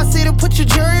coming through, I see to put your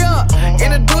jury up.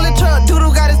 In a dually truck,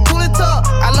 doodle got his tooling tuck.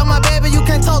 I love my baby, you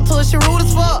can't talk to her, she rude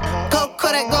as fuck. Go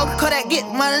Kodak, get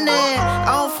money. I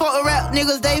don't fuck with rap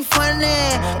niggas, they funny.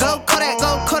 Go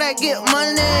Kodak, get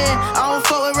money. I don't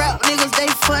fuck with rap niggas, they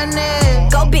funny.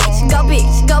 Go bitch,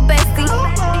 go bestie.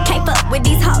 Can't fuck with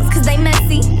these hoes cause they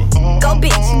messy. Go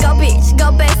bitch, go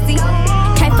bestie.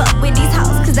 Can't fuck with these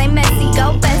hoes cause they messy.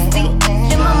 Go bestie.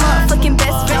 Then my motherfucking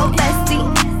best friend, bestie.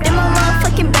 Then my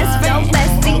motherfucking best friend,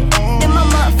 bestie. Then my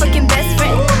motherfucking best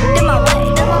friend. Then my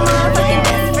what? Then my motherfucking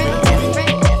best friend.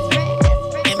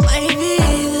 It might be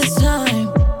this time.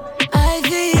 I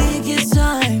think it's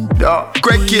time. Yo,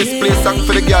 Craig Case play song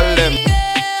for the girl them.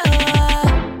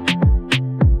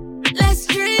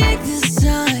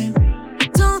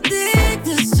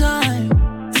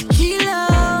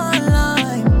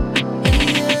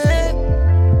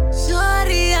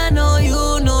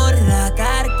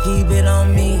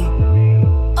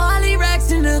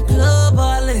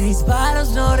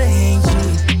 Bottles know they ain't cheap.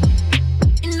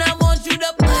 And I want you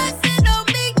to bust it on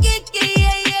me,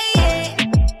 yeah.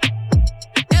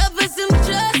 Ever some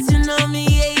trusting on me,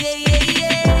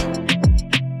 yeah.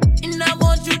 And I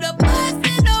want you to bust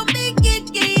it on me,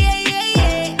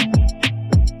 yeah.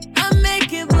 I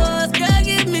make it buzz, girl,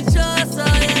 give me trust, oh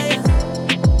yeah.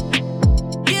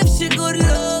 Give she good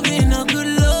loving, a good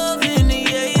loving,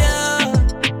 yeah.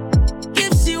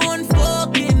 Give she one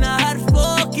fucking, a hot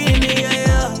fucking,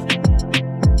 yeah.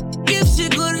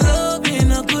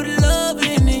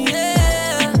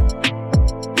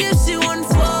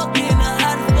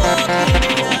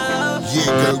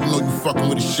 Girl, you know you fucking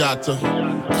with a shotter.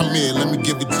 Come here, let me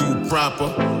give it to you proper.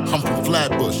 I'm from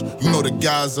Flatbush, you know the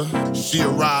Gaza. She a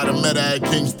ride, I met her at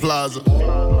King's Plaza.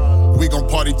 We gon'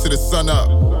 party till the sun up.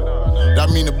 That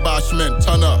mean the Bosch men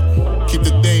turn up. Keep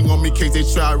the thing on me in case they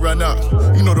try to run up.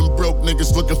 You know them broke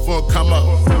niggas looking for a come up.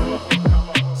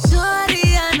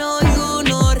 Shorty, I know you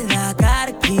know that I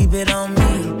gotta keep it on me.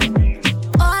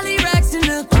 All these racks in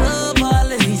the club,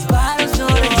 all of these bottles know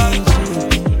they ain't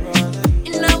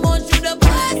cheap. And I want you to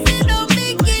pass it on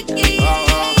me, yeah.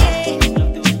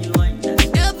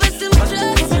 Ever some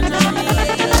trust on me,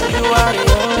 yeah. You are the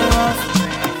only one for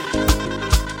me.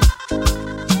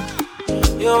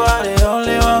 You are the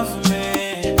only one for me.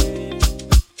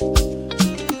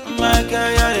 My girl,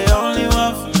 you're the only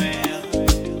one for me.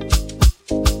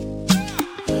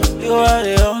 You are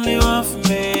the only one for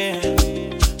me.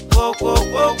 Whoa.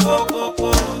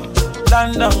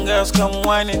 London girls, come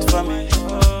whine it for me.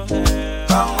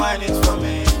 Come whine it for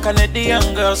me.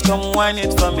 Canadian girls, come whine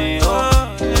it for me.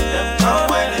 Oh, yeah. Come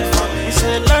whine it for me. We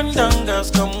say London girls,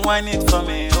 come whine it for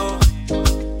me. Oh,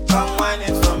 come whine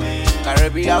it for me.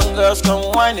 Caribbean girls, come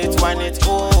whine it, oh,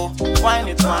 whine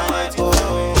it, oh.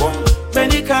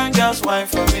 Many kind girls whine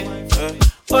for me.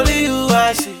 Only you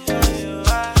I see.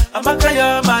 I'm a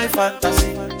you're my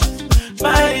fantasy.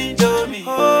 my Indomie.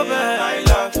 Oh man, my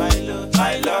love, my love,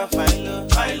 my love, my love,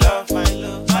 my love, my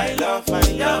love, my love,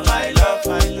 my love, my love,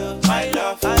 my love, my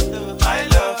love, my love, my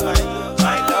love, my love,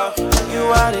 my love. You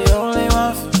are the only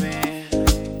one for me.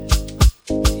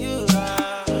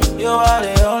 You are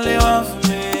the only one for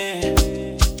me.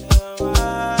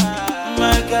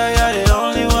 My girl, you're the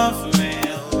only one for me.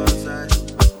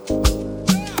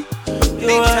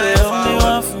 You are the only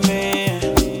one for me.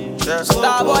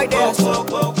 Starboy there.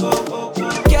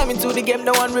 Came into the game,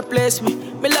 no one replace me.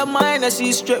 Me love my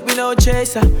energy straight, we no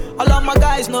chaser. All of my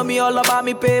guys know me all about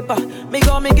me paper. Me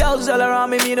got me girls all around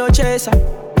me, me no chaser.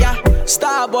 Yeah,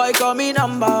 Starboy call me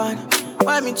number one.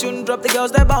 When me tune drop, the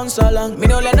girls they bounce along. Me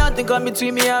no let nothing come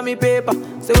between me and me paper.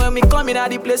 So when me come in at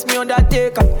the place, me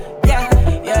undertaker. Yeah,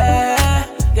 yeah,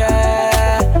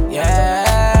 yeah,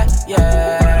 yeah,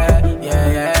 yeah,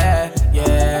 yeah,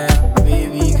 yeah.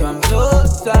 Baby, come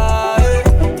closer.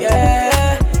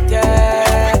 Yeah,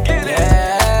 yeah,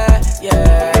 yeah,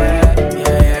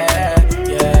 yeah,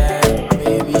 yeah.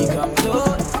 Baby, come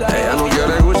closer. Ella no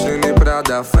quiere Gucci ni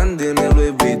Prada, Fendi ni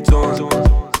Louis Vuitton.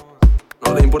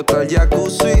 No le importa el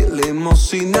jacuzzi,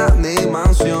 limusina ni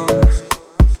mansión.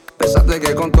 Pensaste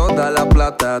que con toda la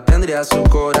plata tendría su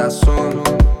corazón,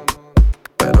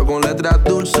 pero con letras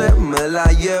dulces me la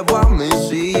llevo a mi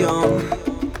sillón.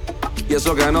 Y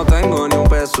eso que no tengo ni un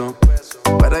peso,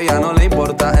 pero a ella no le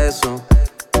importa eso.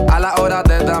 A la hora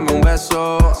de darme un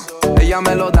beso, ella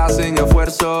me lo da sin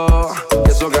esfuerzo. Y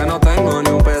eso que no tengo ni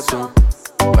un peso,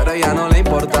 pero a ella no le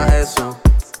importa eso.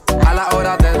 A la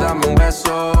hora de darme un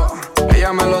beso,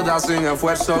 ella me lo da sin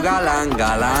esfuerzo. Galán,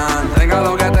 galán, tenga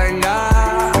lo que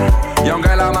tenga, y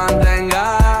aunque la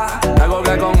mantenga, algo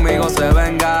que conmigo se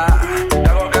venga,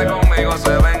 algo que conmigo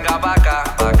se venga pa' acá,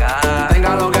 pa' acá.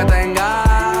 Tenga lo que tenga,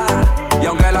 y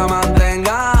aunque la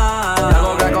mantenga,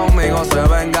 algo que conmigo se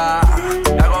venga,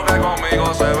 algo que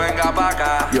conmigo se venga pa'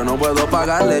 acá. Yo no puedo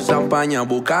pagarle champaña,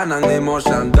 Buchanan ni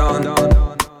Mochandon.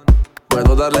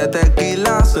 Puedo darle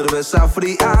tequila, cerveza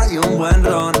fría y un buen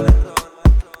ron.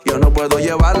 Yo no puedo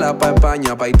llevarla pa'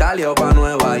 España, pa' Italia o pa'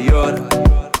 Nueva York.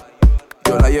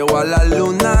 Yo la llevo a la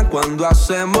luna cuando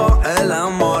hacemos el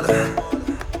amor.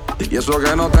 Y eso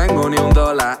que no tengo ni un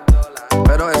dólar,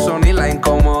 pero eso ni la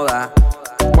incomoda.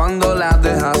 Cuando la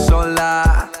deja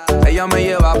sola, ella me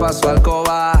lleva pa' su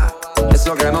alcoba.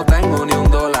 Eso que no tengo ni un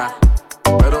dólar,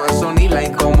 pero eso ni la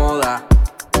incomoda.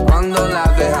 Cuando la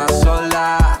deja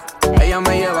sola, ella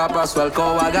me lleva pa' su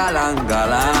alcoba. Galán,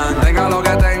 galán, tenga lo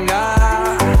que tenga,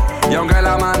 y aunque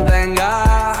la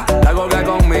mantenga, algo que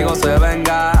conmigo se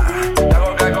venga,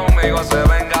 algo que conmigo se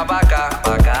venga pa' acá,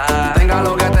 pa' acá. Tenga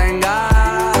lo que tenga,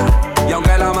 y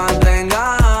aunque la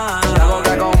mantenga, algo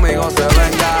que conmigo se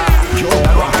venga,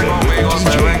 algo que conmigo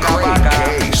se venga pa' acá.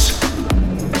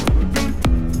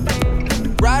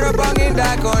 Right up on in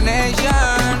that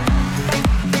connection.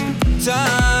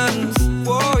 Times,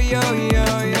 whoa, yo, yo,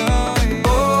 yo.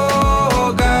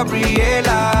 Oh,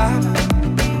 Gabriela.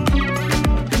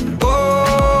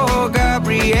 Oh,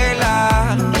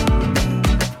 Gabriela.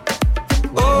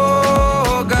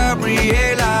 Oh,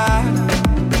 Gabriela.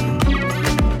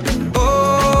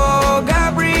 Oh,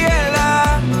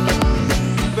 Gabriela.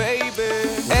 Baby.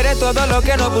 Eres todo lo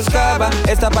que no buscaba.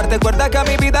 Esta parte cuerda que a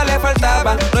mi vida le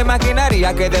faltaba. No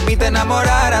imaginaría que de mí te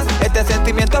enamoraras. Este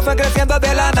sentimiento fue creciendo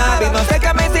de la nada. Y no sé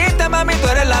qué me hiciste, mami, tú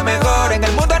eres la mejor. En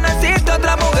el mundo no existe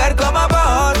otra mujer como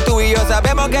vos. Tú y yo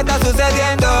sabemos qué está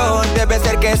sucediendo. Debe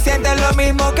ser que sientes lo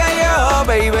mismo que yo,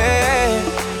 baby.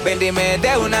 Ven, dime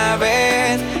de una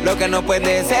vez lo que no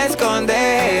puedes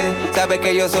esconder. Sabes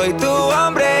que yo soy tu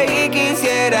hombre y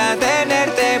quisiera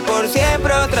tenerte por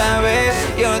siempre otra vez.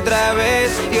 Y otra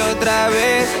vez, y otra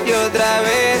vez, y otra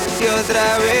vez, y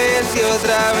otra vez, y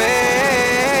otra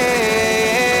vez.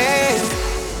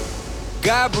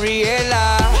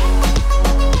 Gabriela.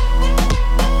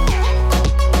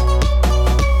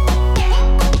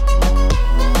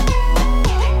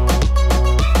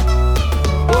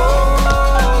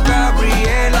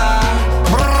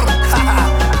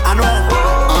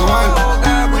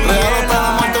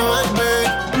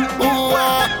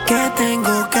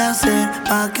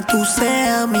 Tú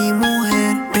seas mi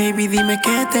mujer, baby, dime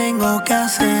qué tengo que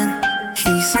hacer.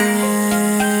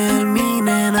 Giselle, mi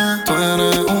nena. Tú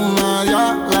eres una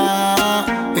diabla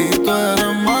y tú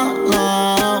eres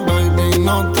mala, baby,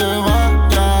 no te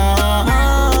vayas.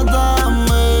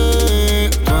 Mátame.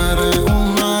 Tú eres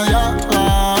una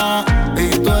diabla y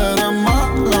tú eres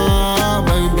mala,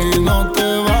 baby, no te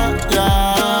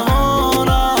vayas.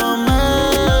 Órame.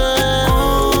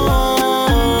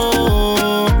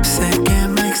 Sé que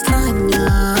me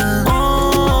extrañas.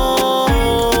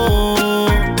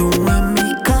 Tú en mi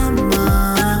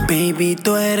cama, baby,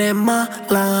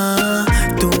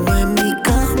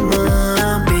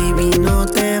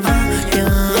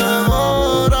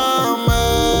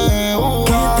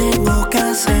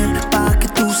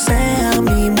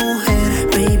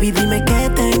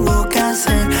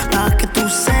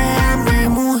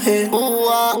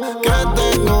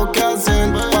 tengo que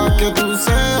hacer pa' que tú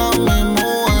seas mi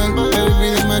mujer?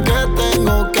 Baby, dime qué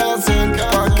tengo que hacer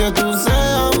pa' que tú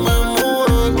seas mi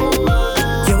mujer.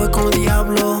 Yo voy con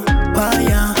diablo,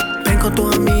 vaya. Ven con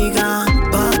tu amiga,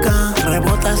 pa' acá.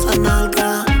 Rebota esa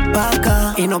nalga, pa'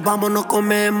 acá. Y nos vamos, nos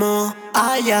comemos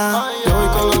allá. Yo voy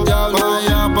con los diablos,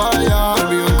 vaya.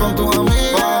 Baby, ven con tu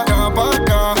amiga, pa'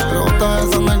 acá. Rebota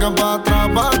esa nalga pa' atrás,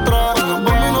 pa' atrás. Y nos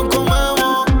vamos y nos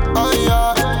comemos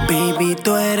allá. Baby,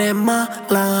 tú eres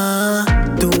mala.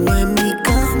 Tú en mi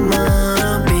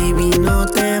cama. Baby, no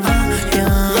te vayas.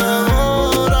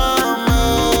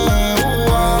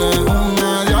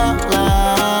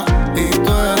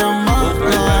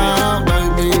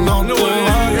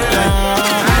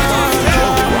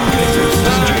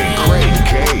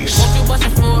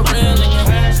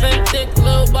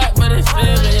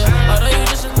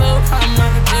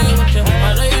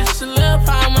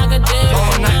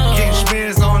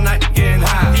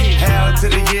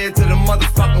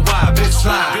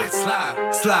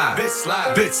 Bitch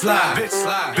slide, bitch slide, bitch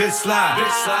slide, bitch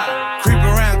slide. Creep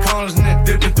around corners and then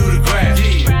dipping through the grass.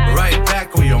 Yeah. Right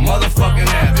back on your motherfucking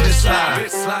ass. Bitch slide, bitch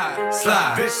slide,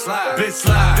 slide, bitch slide, bitch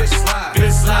slide, bitch slide,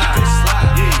 bitch slide, bitch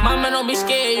slide. Yeah. Mama, don't be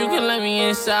scared, you can let me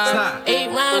inside. Slide. 8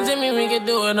 rounds in me, we can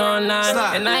do it all night.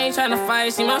 Slide. And I ain't tryna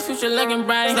fight, see my future looking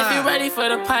bright. Slide. If you ready for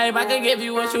the pipe, I can give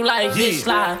you what you like. Yeah. Bitch,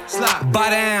 slide. Slide. Bow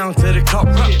down to the cup.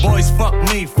 Boys, fuck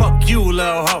me, fuck you,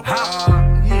 little hoe.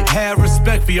 Have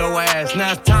respect for your ass.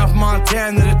 Now it's time for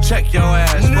Montana to check your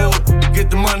ass. No. Get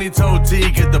the money, told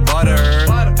T, get the butter.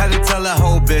 Had to tell that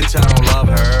whole bitch I don't love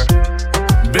her.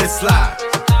 Bitch slide,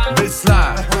 bitch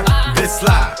slide, bitch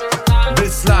slide, bitch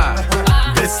slide,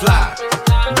 bitch slide,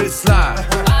 bitch slide,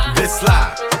 bitch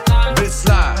slide, bitch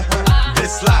slide,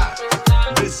 bitch slide,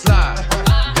 bitch slide,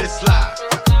 bitch slide,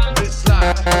 bitch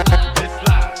slide, bitch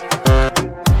slide.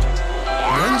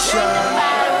 Gunshot.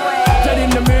 Dead in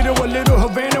the middle, a little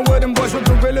Havana where them boys with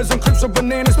gorillas and clips of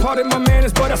bananas. Pardon my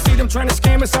manners, but I see them trying to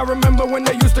scam us. I remember when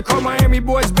they used to call Miami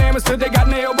boys Bammers till they got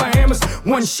nailed by hammers.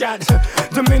 One shot,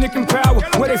 Dominican power,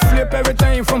 where they flip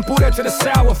everything from Buddha to the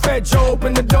sour. Fat Joe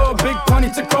opened the door, Big Pony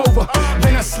took over.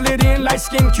 Then I slid in,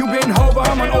 light-skinned Cuban Hover.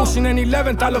 I'm on Ocean and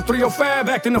 11th, I love 305,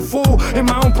 acting a fool in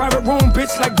my own private room.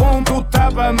 Bitch like boom, tu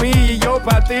tapa me, yo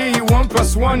pa ti. 1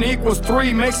 + 1 =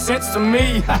 3, makes sense to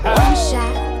me. One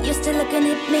shot, you're still looking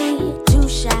at me. 2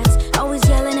 shots, always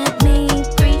yelling at me.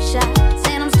 3 shots,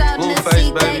 and I'm starting to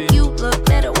see that you look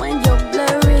better when you're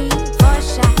blurry. 4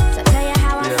 shots, I tell you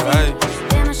how I feel.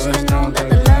 Damn, I should've known that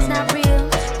the love's not real.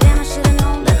 Damn, I should've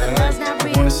known that the love's not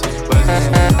real.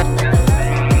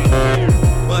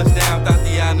 Bust down,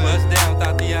 Tatiana. Bust down,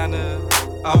 Tatiana.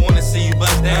 I wanna see you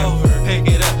bust down. Pick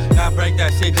it up, now break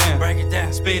that shit down. Break it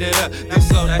down, speed it up, now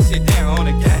slow that shit down on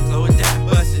the gas. Slow it down,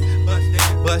 bust it, bust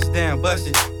down, bust down, bust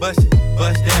it, bust it,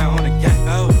 bust down on the gas.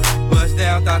 Bust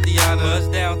down, Tatiana.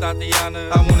 Bust down, Tatiana.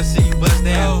 I wanna see you bust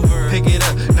down. Pick it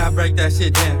up, now break that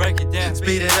shit down. Break it down,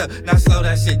 speed it up, now slow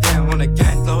that shit down on the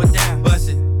gas. Slow it down, bust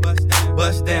it, bust down,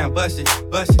 bust down, bust it,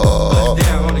 bust it, bust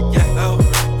down on the gas.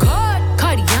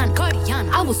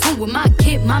 Cardiana. I was home with my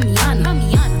kid, Mamiana.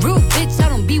 Real bitch, I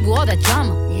don't be with all that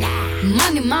drama.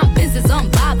 Money, my business, I'm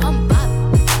Bob.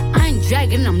 I ain't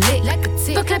dragging, I'm lit like a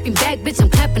tick. Stop clapping back, bitch, I'm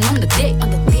clapping on the dick.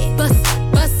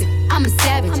 Bust it, I'm a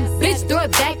savage. Bitch, throw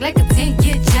it back like a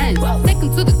 10-year challenge. Take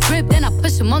him to the crib, then I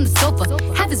push him on the sofa.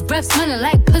 Have his breath smelling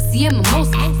like pussy and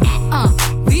mimosa.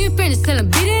 We ain't finished, tell him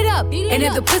beat it up. And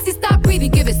if the pussy stop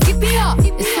breathing, give it CPR.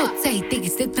 It's so tight, think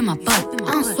it slipped in my butt.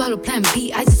 I don't swallow plan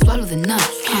B, I just swallow the nuts.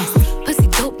 Pussy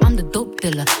dope, I'm the dope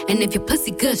dealer. And if your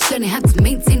pussy good, shouldn't have to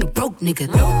maintain a broke nigga.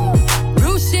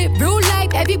 Real shit, real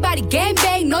life, everybody gang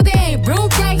bang, no they ain't real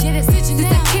right. Yeah, since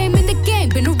I came in the game,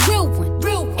 been a real one.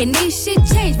 And ain't shit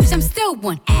changed, bitch, I'm still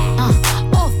one.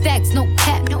 All facts, no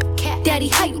cap. Daddy,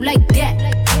 how you like that?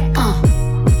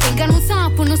 Ain't got no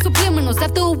time for no subliminals.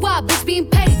 After a while, bitch, being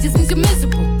petty just means you're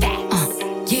miserable.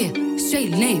 Yeah,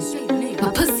 straight lame. My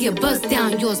pussy a bust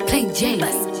down, yours plain Jane.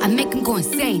 I make him go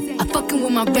insane. I fucking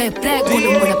with my red flag on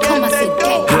him. When I come, I say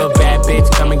gang. You a bad bitch,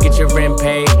 come and get your rent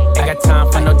paid. Ain't got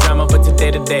time for no drama, but today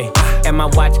to day. And my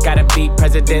watch gotta beat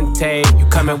Presidente. You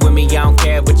coming with me, I don't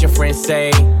care what your friends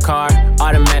say. Car,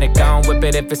 automatic, I don't whip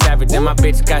it if it's average. And my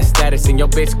bitch got status, and your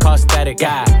bitch cost static.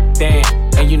 God damn,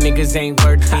 and you niggas ain't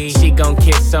worthy. She gon'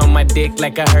 kiss on my dick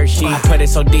like a Hershey. I put it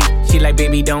so deep, she like,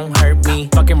 baby, don't hurt me. me.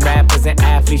 Fucking rappers and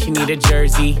athletes, she need a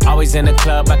jersey. Always in the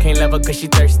club, I can't love her cause she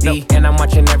thirsty. And I'm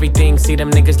watching everything, see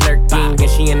them niggas lurking. And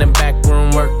she in the back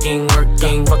room working.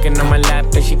 Fucking on my lap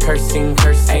and she cursing.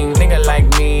 Nigga like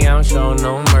me, I don't show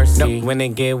no mercy. When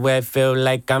it get wet, feel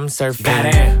like I'm surfing.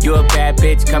 Goddamn, you a bad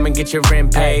bitch, come and get your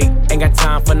rent paid. Ain't got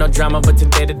time for no drama, but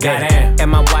today to day.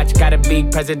 And my watch gotta be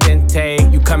Presidente.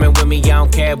 You coming with me, I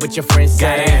don't care what your friends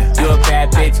say. You a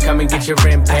bad bitch, come and get your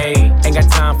rent paid. Ain't got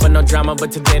time for no drama,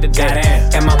 but today to day.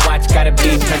 And my watch gotta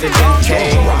be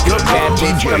Presidente. You a bad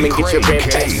bitch, come and get your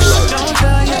rent paid. Don't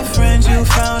tell your friends you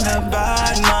found a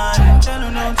bad man. Tell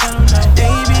them no, tell them no. They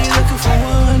be looking for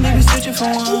one, they be searching for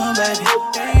one, baby.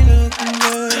 They looking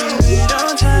good.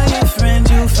 Don't tell your friends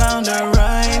you found the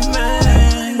right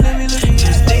man.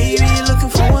 Just they be looking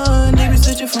for one, they be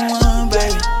searching for one,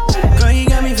 baby. Girl, you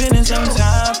got me feeling some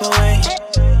type of way.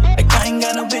 Like I ain't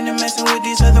got no business messing with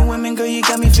these other women. Girl, you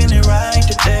got me feeling right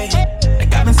today.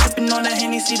 Like I've been sipping on that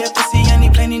Hennessy, that pussy, I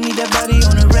need plenty, need that body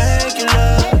on a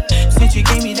regular. Since you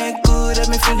gave me that good, I've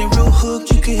been feeling real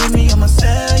hooked. You can hit me on my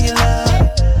cellular.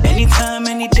 Anytime,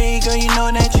 any day, girl, you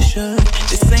know that you should.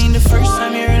 This ain't the first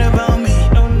time you heard about me.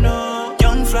 No, no.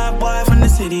 Young fly boy from the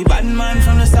city, bad man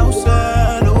from the south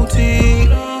side. OT.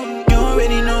 You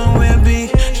already know where it be.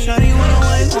 Shawty wanna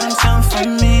wait one time for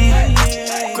me.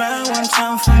 Grind one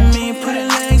time for me. Put her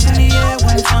legs in the air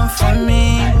one time for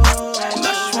me.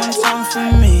 Lush one time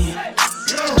for me.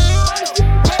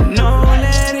 No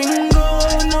letting go,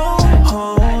 no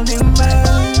holding back.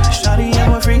 Shawty,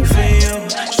 I'm a freak for you.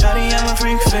 Shawty, I'm a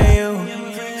freak for you.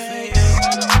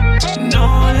 No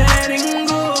letting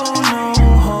go, no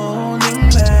holding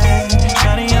back.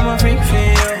 Shawty, I'm a freak for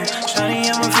you. Shawty,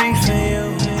 I'm a freak for you.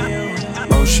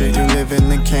 Oh shit, you live in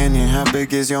the canyon. How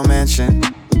big is your mansion?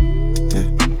 Yeah.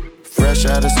 Fresh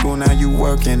out of school, now you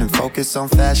working and focus on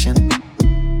fashion.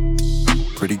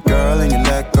 Pretty girl and you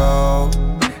let go.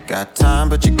 Got time,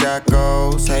 but you got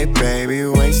goals. Hey, baby,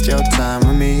 waste your time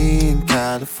with me in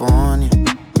California.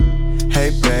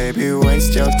 Hey, baby,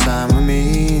 waste your time with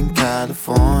me in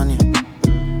California.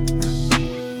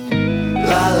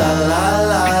 La, la, la,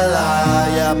 la, la.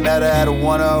 Yeah, I met her at a 1-0.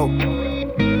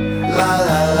 La,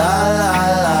 la, la, la,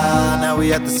 la. Now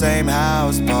we at the same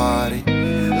house party.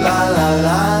 La, la,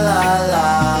 la, la,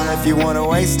 la. If you wanna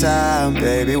waste time,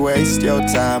 baby, waste your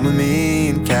time with me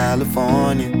in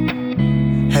California.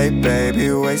 Hey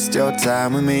baby, waste your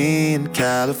time with me in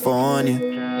California.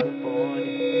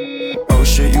 Oh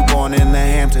shit, you born in the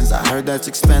Hamptons, I heard that's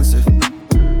expensive.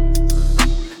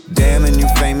 Damn, and you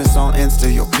famous on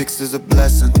Insta, your pics is a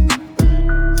blessing.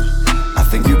 I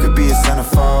think you could be a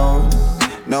centerfold,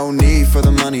 no need for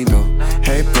the money though.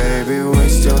 Hey baby,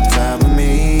 waste your time with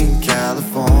me in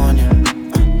California.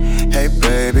 Hey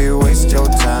baby, waste your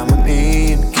time with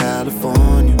me in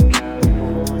California.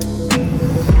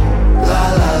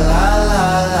 La la la la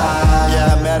la.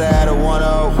 Yeah, I met her at a 1-0.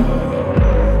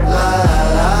 La la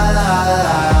la la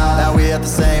la. Now we at the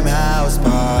same house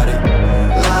party.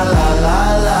 La la la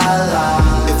la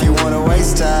la. If you wanna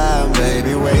waste time,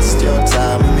 baby, waste your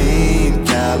time with me in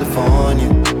California.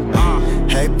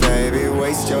 Hey baby,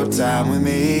 waste your time with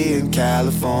me in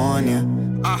California.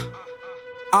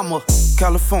 I'm a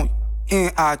California,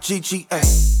 N-I-G-G-A.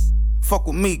 Fuck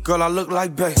with me, girl, I look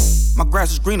like bae. My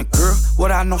grass is greener, girl.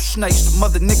 What I know, snakes. The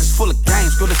mother niggas full of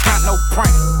games, girl, it's not no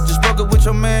prank. Just broke up with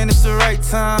your man, it's the right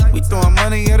time. We throwing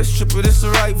money at a stripper, it's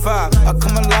the right vibe. I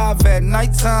come alive at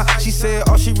nighttime. She said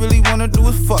all she really wanna do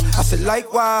is fuck. I said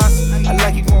likewise. I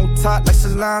like it on top like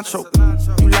cilantro.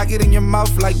 You like it in your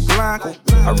mouth like Blanco.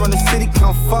 I run the city,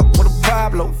 come fuck with a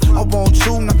Pablo. I want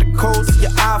you, not the code to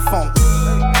your iPhone.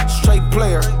 Straight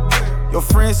player. Your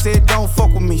friend said don't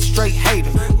fuck with me, straight hater.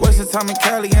 Wasting time in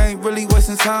Cali, I ain't really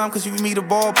wasting time. Cause you meet a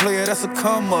ball player, that's a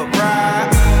come up, right?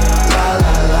 La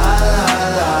la la la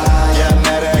la. Yeah, I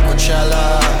met her at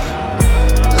Coachella.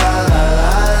 La la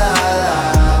la la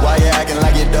la. Why you acting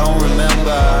like you don't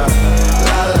remember?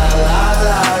 La la la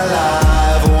la la.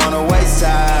 Ever wanna waste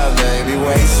time, baby,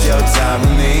 waste your time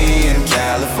with me in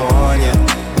California.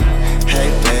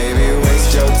 Hey baby,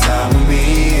 waste your time with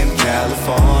me in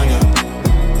California.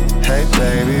 Hey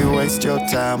baby, waste your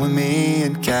time with me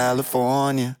in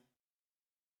California.